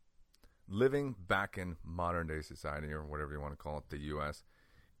living back in modern day society, or whatever you want to call it, the U.S.,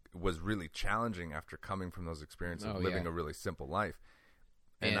 was really challenging after coming from those experiences, living a really simple life.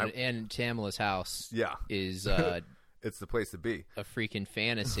 And Tamala's house is it's the place to be. A freaking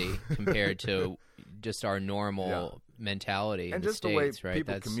fantasy compared to just our normal mentality. And in just the way States, right?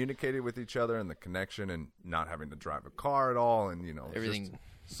 people communicated with each other and the connection, and not having to drive a car at all, and everything.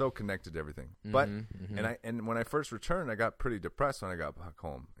 Just so connected to everything. But and when I first returned, I got pretty depressed when I got back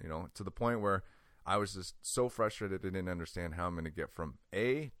home, to the point where I was just so frustrated I didn't understand how I'm going to get from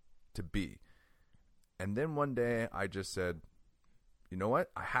A to B. And then one day I just said, you know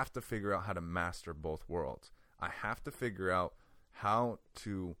what? I have to figure out how to master both worlds. I have to figure out how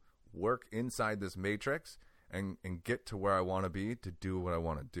to work inside this matrix and get to where I want to be to do what I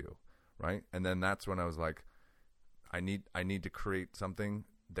want to do, right? And then that's when I was like, I need to create something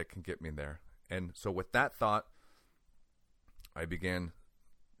that can get me there. And so with that thought, I began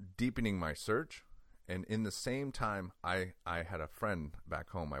deepening my search. And in the same time, I had a friend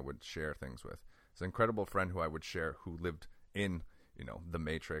back home I would share things with. It's an incredible friend who I would share, who lived in the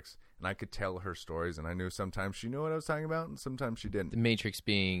Matrix, and I could tell her stories, and I knew sometimes she knew what I was talking about, and sometimes she didn't. The Matrix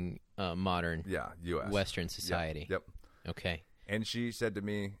being modern, U.S. Western society. Yep. Okay. And she said to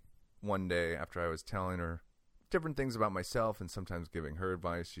me one day, after I was telling her different things about myself and sometimes giving her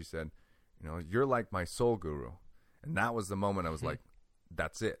advice, she said, you're like my soul guru. And that was the moment I was like,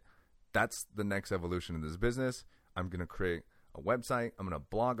 that's it. That's the next evolution of this business. I'm going to create a website. I'm going to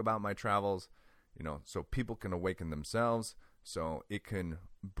blog about my travels, so people can awaken themselves, so it can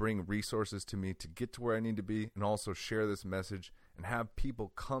bring resources to me to get to where I need to be, and also share this message and have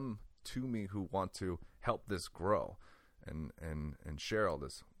people come to me who want to help this grow and share all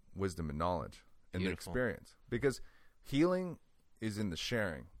this wisdom and knowledge and the experience. Because healing is in the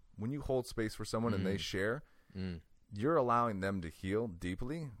sharing. When you hold space for someone and they share, you're allowing them to heal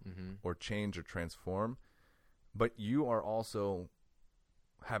deeply or change or transform, but you are also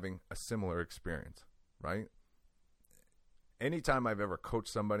having a similar experience, right? Anytime I've ever coached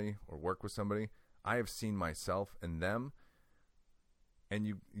somebody or worked with somebody, I have seen myself in them, and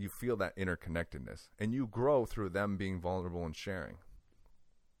you feel that interconnectedness, and you grow through them being vulnerable and sharing.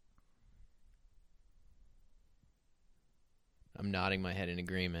 I'm nodding my head in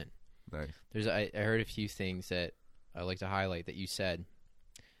agreement. Nice. I heard a few things that I like to highlight that you said.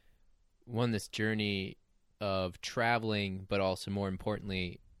 One, this journey of traveling, but also more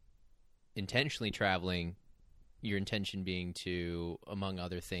importantly, intentionally traveling, your intention being to, among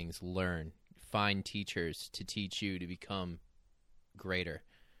other things, learn, find teachers to teach you to become greater.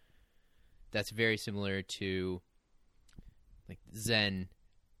 That's very similar to like Zen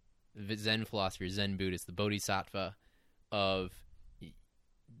philosophy, Zen Buddhist, the Bodhisattva of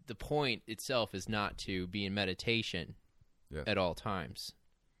the point itself is not to be in meditation at all times.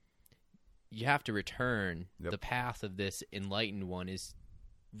 You have to return. The path of this enlightened one is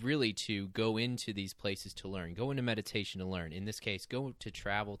really to go into these places to learn, go into meditation to learn. In this case, go to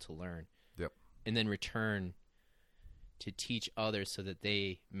travel to learn, and then return to teach others so that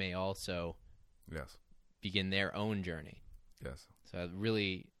they may also begin their own journey. Yes. So I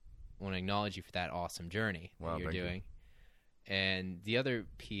really want to acknowledge you for that awesome journey that you're doing. And the other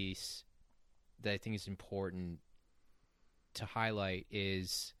piece that I think is important to highlight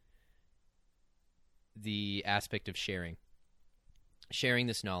is the aspect of sharing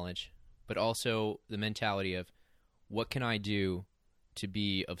this knowledge, but also the mentality of what can I do to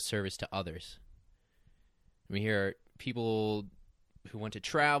be of service to others. We hear people who want to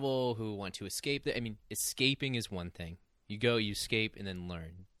travel, who want to escape. Escaping is one thing. You go, you escape, and then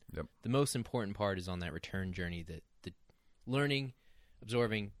learn. Yep. The most important part is on that return journey, the learning,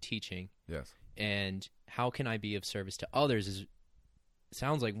 absorbing, teaching. Yes. And how can I be of service to others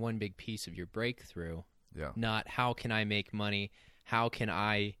sounds like one big piece of your breakthrough. Yeah. Not how can I make money? How can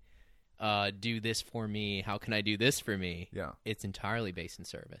I do this for me? How can I do this for me? Yeah. It's entirely based in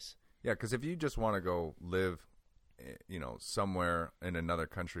service. Yeah, because if you just want to go live, somewhere in another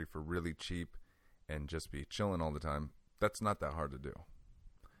country for really cheap and just be chilling all the time, that's not that hard to do.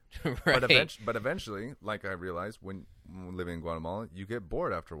 Right. But eventually, like I realized when living in Guatemala, you get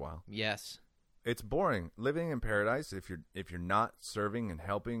bored after a while. Yes. It's boring living in paradise if you're not serving and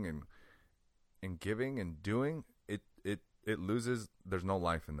helping and giving and doing it loses. There's no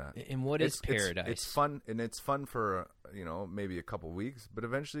life in that. And what is paradise? It's fun, and it's fun for maybe a couple weeks, but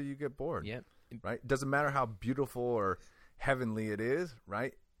eventually you get bored. Yep. Right. It doesn't matter how beautiful or heavenly it is,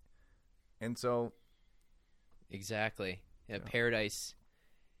 right? And so exactly. Yeah. Paradise,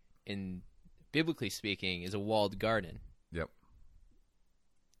 in biblically speaking, is a walled garden. Yep.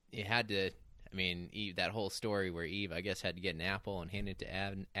 You had to. I mean, Eve, that whole story where Eve, I guess, had to get an apple and hand it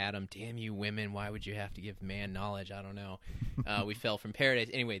to Adam. Damn you women, why would you have to give man knowledge? I don't know. We fell from paradise.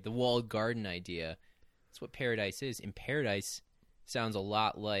 Anyway, the walled garden idea, that's what paradise is. And paradise sounds a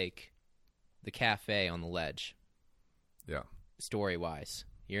lot like the cafe on the ledge. Yeah. Story-wise.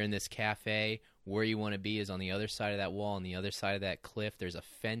 You're in this cafe. Where you want to be is on the other side of that wall, on the other side of that cliff. There's a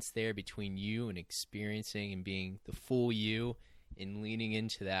fence there between you and experiencing and being the full you, in leaning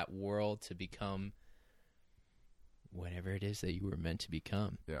into that world to become whatever it is that you were meant to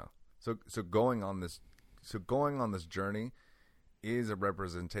become. Yeah. So going on this journey is a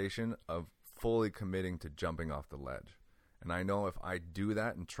representation of fully committing to jumping off the ledge. And I know if I do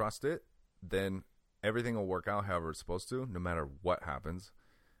that and trust it, then everything will work out however it's supposed to, no matter what happens.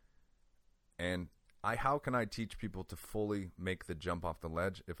 And how can I teach people to fully make the jump off the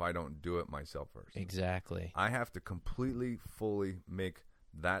ledge if I don't do it myself first? Exactly. I have to completely, fully make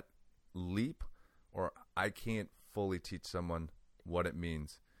that leap, or I can't fully teach someone what it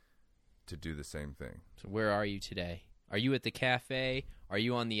means to do the same thing. So where are you today? Are you at the cafe? Are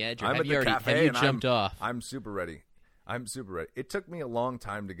you on the edge? Or I'm have at you the cafe. Have you and jumped off? I'm super ready. It took me a long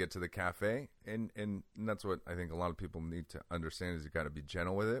time to get to the cafe, and that's what I think a lot of people need to understand is you got to be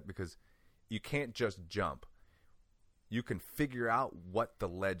gentle with it, because you can't just jump. You can figure out what the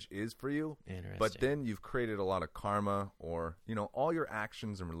ledge is for you, but then you've created a lot of karma, or all your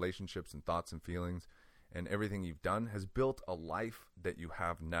actions and relationships and thoughts and feelings and everything you've done has built a life that you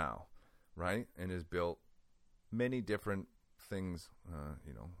have now, right? And has built many different things,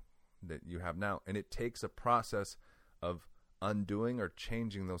 that you have now. And it takes a process of undoing or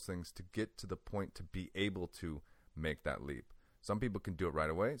changing those things to get to the point to be able to make that leap. Some people can do it right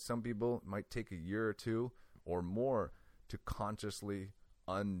away. Some people might take a year or two or more to consciously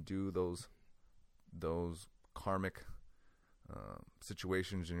undo those karmic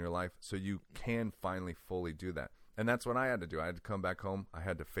situations in your life, so you can finally fully do that. And that's what I had to do. I had to come back home. I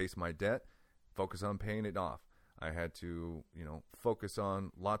had to face my debt, focus on paying it off. I had to, focus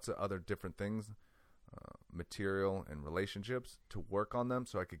on lots of other different things, material and relationships, to work on them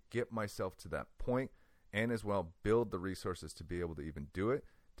so I could get myself to that point, and as well build the resources to be able to even do it,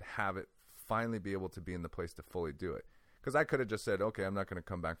 to have it finally be able to be in the place to fully do it. Because I could have just said, okay, I'm not going to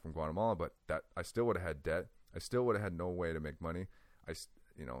come back from Guatemala, but that I still would have had debt. I still would have had no way to make money.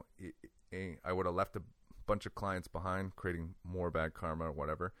 I would have left a bunch of clients behind, creating more bad karma or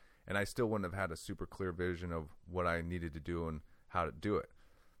whatever, and I still wouldn't have had a super clear vision of what I needed to do and how to do it.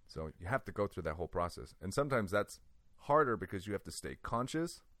 So you have to go through that whole process. And sometimes that's harder because you have to stay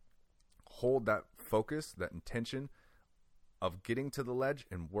conscious, hold that focus, that intention of getting to the ledge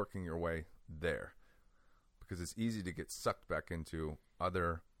and working your way there. Because it's easy to get sucked back into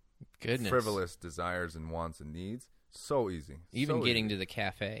other frivolous desires and wants and needs. So easy. Even getting to the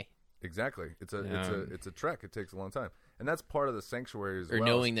cafe. Exactly. It's a trek. It takes a long time. And that's part of the sanctuary as well. Or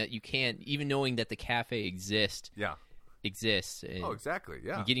knowing that you can't, even knowing that the cafe exists. Yeah. Exists. Oh, exactly.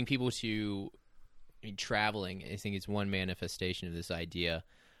 Yeah. Getting people to, traveling, I think it's one manifestation of this idea.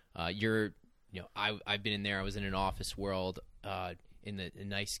 I've been in there. I was in an office world, in a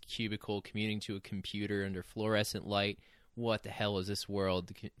nice cubicle, commuting to a computer under fluorescent light. What the hell is this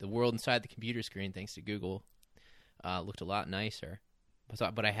world? The world inside the computer screen, thanks to Google, looked a lot nicer.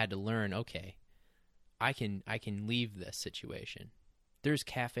 But I had to learn, okay, I can leave this situation. There's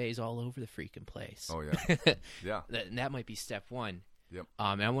cafes all over the freaking place. Oh, yeah. Yeah. that might be step one. Yep.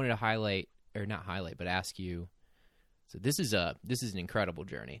 And I wanted to ask you, so this is an incredible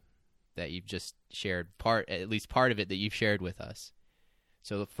journey that you've just shared, at least part of it that you've shared with us.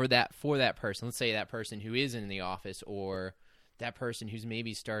 So for that person, let's say that person who is in the office or that person who's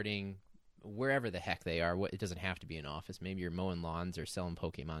maybe starting wherever the heck they are. It doesn't have to be an office. Maybe you're mowing lawns or selling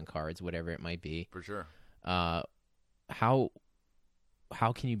Pokemon cards, whatever it might be. For sure. How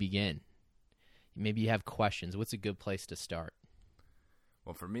can you begin? Maybe you have questions. What's a good place to start?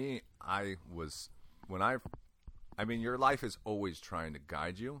 Well, for me, your life is always trying to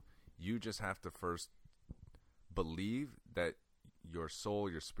guide you. You just have to first believe that your soul,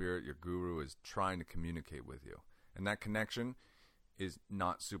 your spirit, your guru is trying to communicate with you. And that connection is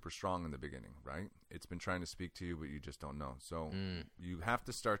not super strong in the beginning, right? It's been trying to speak to you, but you just don't know. So you have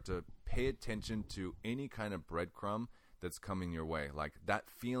to start to pay attention to any kind of breadcrumb that's coming your way. Like that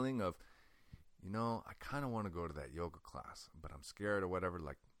feeling of, I kind of want to go to that yoga class, but I'm scared or whatever.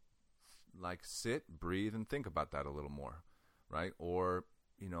 Like sit, breathe, and think about that a little more, right? Or,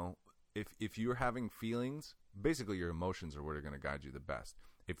 if you're having feelings, basically your emotions are what are going to guide you the best.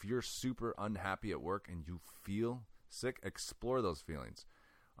 If you're super unhappy at work and you feel sick, explore those feelings.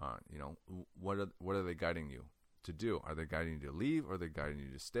 What are they guiding you to do? Are they guiding you to leave, or are they guiding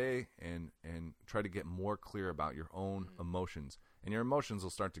you to stay? And try to get more clear about your own emotions. And your emotions will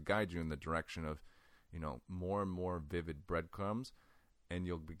start to guide you in the direction of, more and more vivid breadcrumbs, and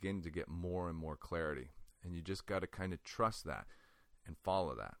you'll begin to get more and more clarity. And you just got to kind of trust that and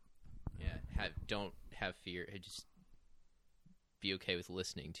follow that. Yeah, don't have fear. Just be okay with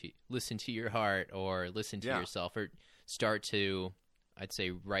listen to your heart, or listen to yourself, or start to, I'd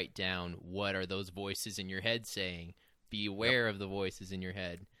say, write down what are those voices in your head saying. Be aware of the voices in your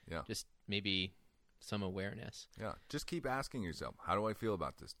head. Yeah. Just maybe some awareness. Yeah. Just keep asking yourself, how do I feel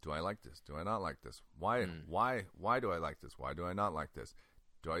about this? Do I like this? Do I not like this? Why do I like this? Why do I not like this?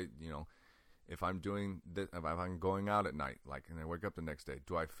 Do I, if I'm doing this, if I'm going out at night, and I wake up the next day,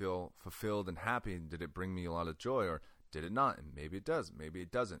 do I feel fulfilled and happy? And did it bring me a lot of joy, or did it not? And maybe it does, maybe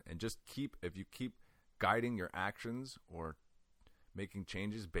it doesn't. And just if you keep guiding your actions or making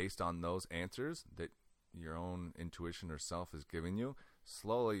changes based on those answers that your own intuition or self is giving you,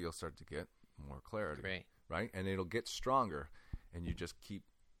 slowly you'll start to get more clarity. Great. Right? And it'll get stronger, and you just keep,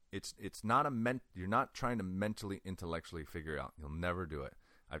 it's not you're not trying to mentally, intellectually figure it out. You'll never do it.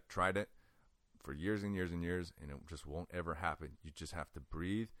 I've tried it for years and years and years, and it just won't ever happen. You just have to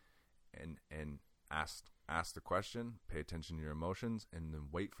breathe and ask the question, pay attention to your emotions, and then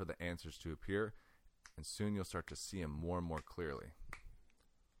wait for the answers to appear, and soon you'll start to see them more and more clearly.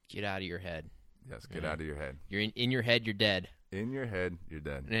 Get out of your head. Yes, get out of your head. You're in your head, you're dead. In your head, you're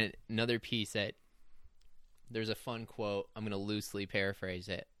dead. And another piece that there's a fun quote. I'm going to loosely paraphrase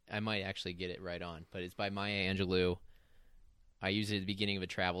it. I might actually get it right on, but it's by Maya Angelou. I used it at the beginning of a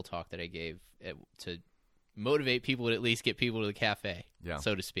travel talk that I gave to motivate people, to at least get people to the cafe,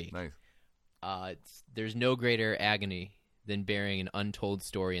 so to speak. Nice. There's no greater agony than bearing an untold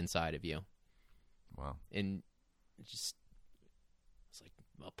story inside of you. Wow. And it's like,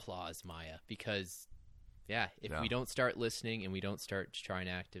 applause, Maya, because if we don't start listening and we don't start trying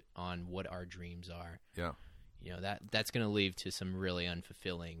to act on what our dreams are, that's going to lead to some really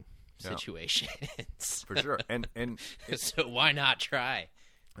unfulfilling situations. For sure. And so why not try?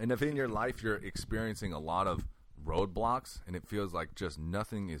 And if in your life you're experiencing a lot of roadblocks and it feels like just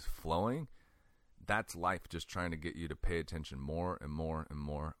nothing is flowing, that's life just trying to get you to pay attention more and more and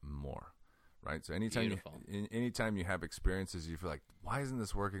more and more. Right? So anytime you have experiences, you feel like, why isn't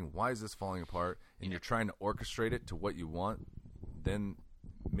this working? Why is this falling apart? And you're trying to orchestrate it to what you want, then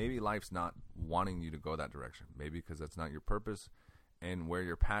maybe life's not wanting you to go that direction. Maybe because that's not your purpose and where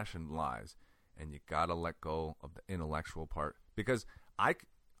your passion lies. And you got to let go of the intellectual part. Because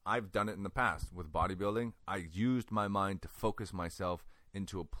I've done it in the past with bodybuilding. I used my mind to focus myself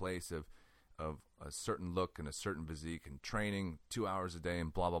into a place of a certain look and a certain physique and training 2 hours a day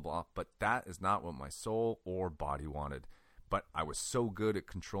and blah, blah, blah. But that is not what my soul or body wanted. But I was so good at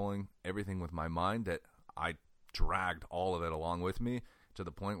controlling everything with my mind that I dragged all of it along with me to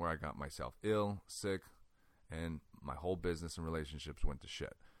the point where I got myself ill, sick, and my whole business and relationships went to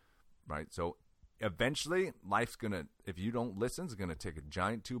shit. Right? So eventually, life's going to, if you don't listen, it's going to take a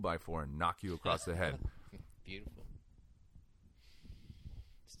giant 2x4 and knock you across the head. Beautiful.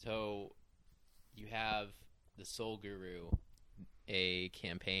 So you have the Soul Guru, a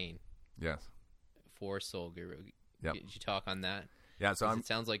campaign. Yes. For Soul Guru. Yep. Did you talk on that? Yeah. So it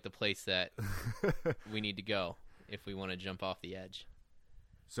sounds like the place that we need to go if we want to jump off the edge.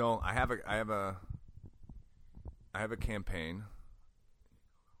 So I have a campaign.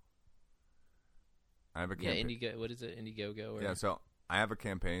 I have a campaign. Yeah, what is it? Indiegogo? Or yeah, so I have a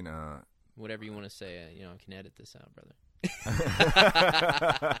campaign. Whatever you want to say. I can edit this out, brother.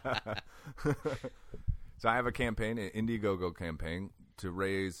 So I have a campaign, an Indiegogo campaign, to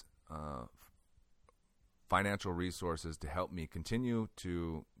raise financial resources to help me continue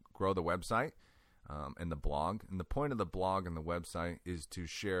to grow the website and the blog. And the point of the blog and the website is to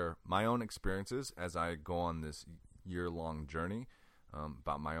share my own experiences as I go on this year-long journey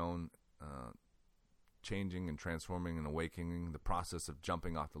about my own changing and transforming and awakening, the process of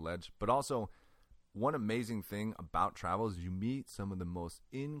jumping off the ledge. But also, one amazing thing about travel is you meet some of the most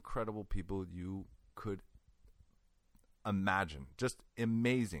incredible people you could imagine. Just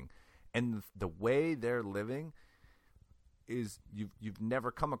amazing. And the way they're living is you've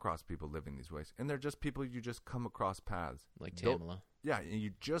never come across people living these ways. And they're just people you just come across paths. Like Tamala. Yeah, and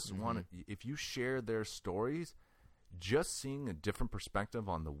you just want to, if you share their stories, just seeing a different perspective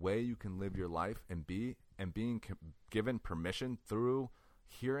on the way you can live your life and being given permission through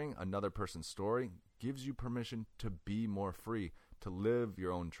hearing another person's story gives you permission to be more free, to live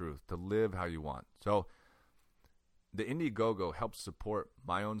your own truth, to live how you want. So the Indiegogo helps support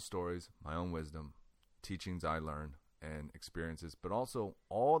my own stories, my own wisdom, teachings I learned, and experiences, but also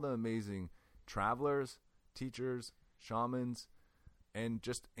all the amazing travelers, teachers, shamans, and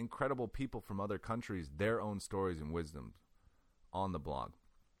just incredible people from other countries, their own stories and wisdoms on the blog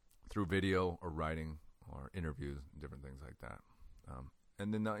through video or writing or interviews, different things like that.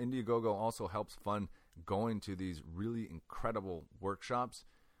 And then the Indiegogo also helps fund going to these really incredible workshops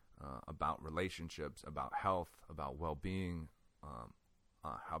about relationships, about health, about well-being,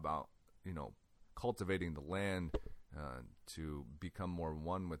 how about, cultivating the land to become more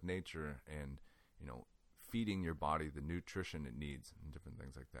one with nature and, feeding your body the nutrition it needs and different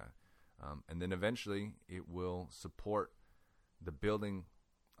things like that. And then eventually it will support the building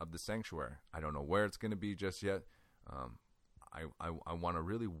of the sanctuary. I don't know where it's going to be just yet. I want to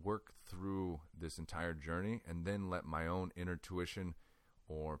really work through this entire journey and then let my own inner tuition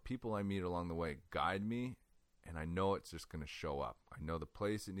or people I meet along the way guide me, and I know it's just going to show up. I know the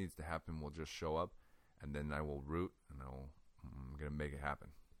place it needs to happen will just show up, and then I will root, and I'm going to make it happen.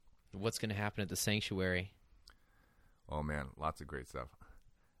 What's going to happen at the sanctuary? Oh, man, lots of great stuff.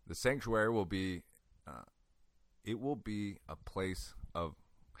 The sanctuary will be a place of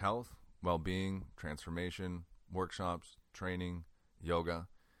health, well-being, transformation, workshops, training, yoga.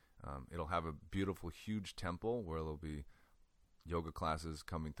 It'll have a beautiful, huge temple where there'll be yoga classes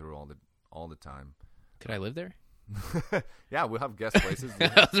coming through all the time. Could I live there? Yeah, we'll have guest places.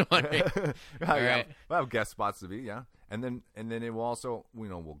 I was wondering. Right. We'll have guest spots to be, yeah. And then it will also,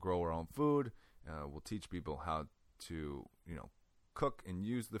 we'll grow our own food. We'll teach people how to, cook and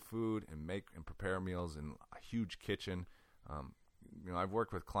use the food and make and prepare meals in a huge kitchen. I've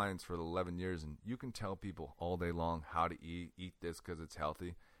worked with clients for 11 years, and you can tell people all day long how to eat this because it's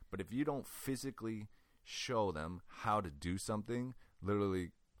healthy. But if you don't physically show them how to do something,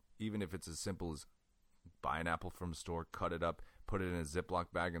 literally, even if it's as simple as buy an apple from a store, cut it up, put it in a Ziploc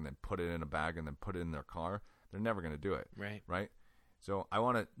bag, and then put it in a bag, and then put it in their car, they're never going to do it. Right? So I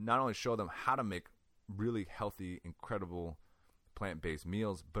want to not only show them how to make really healthy, incredible plant-based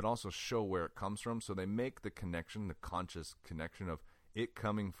meals, but also show where it comes from, so they make the connection, the conscious connection of it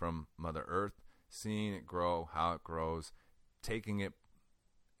coming from Mother Earth, seeing it grow, how it grows, taking it,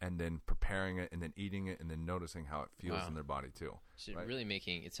 and then preparing it, and then eating it, and then noticing how it feels in their body too. So really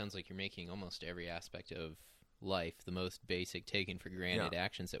it sounds like you're making almost every aspect of life, the most basic, taken for granted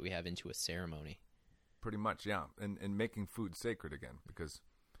actions that we have into a ceremony. Pretty much, yeah. And making food sacred again, because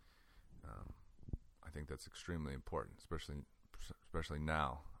I think that's extremely important, especially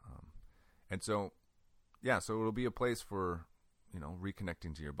now. And so, so it'll be a place for,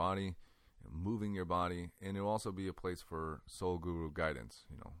 reconnecting to your body, moving your body, and it'll also be a place for soul guru guidance,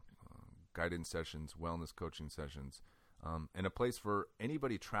 guidance sessions, wellness coaching sessions, and a place for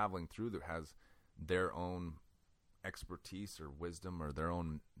anybody traveling through that has their own expertise or wisdom or their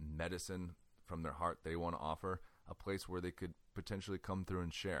own medicine from their heart they want to offer, a place where they could potentially come through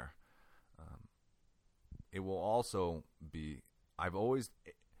and share. It will also be,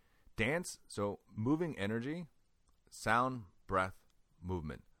 dance, so moving energy, sound, breath,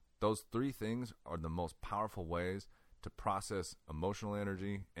 movement. Those three things are the most powerful ways to process emotional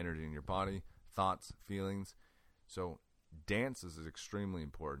energy in your body, thoughts, feelings. So dance is extremely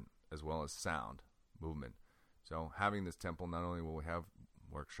important, as well as sound, movement. So having this temple, not only will we have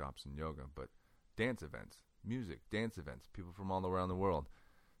workshops and yoga, but dance events, music, dance events, people from all around the world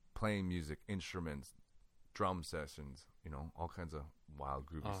playing music, instruments, drum sessions, all kinds of wild,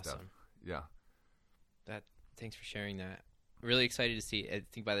 groovy stuff. Yeah. Thanks for sharing that. Really excited to see. I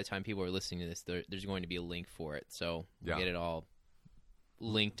think by the time people are listening to this, there's going to be a link for it. So we'll get it all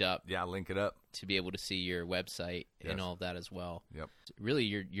linked up. Yeah, link it up. To be able to see your website and all of that as well. Yep. Really,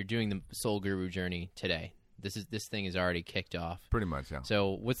 you're doing the Soul Guru journey today. This thing is already kicked off. Pretty much, yeah.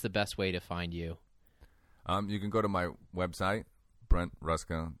 So what's the best way to find you? You can go to my website,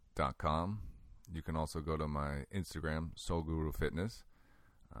 BrentRuska.com. You can also go to my Instagram, Soul Guru Fitness.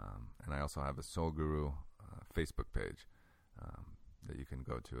 And I also have a Soul Guru Facebook page that you can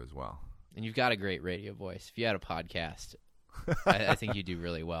go to as well. And you've got a great radio voice. If you had a podcast, I think you do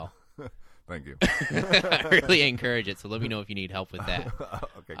really well. Thank you. I really encourage it. So let me know if you need help with that.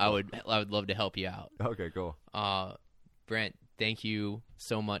 Okay, cool. I would love to help you out. Okay, cool. Brent, thank you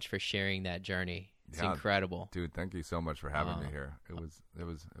so much for sharing that journey. It's Yeah, incredible. Dude, thank you so much for having me here. It was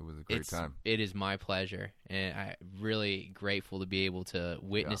a great time. It is my pleasure, and I'm really grateful to be able to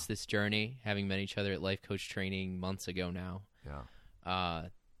witness this journey, having met each other at Life Coach Training months ago now. Yeah.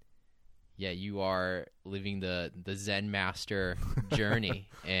 Yeah, you are living the Zen Master journey,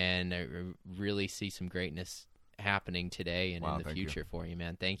 and I really see some greatness happening today and in the future for you,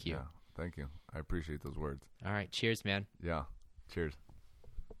 man. Thank you. Yeah, thank you. I appreciate those words. All right, cheers, man. Yeah, cheers.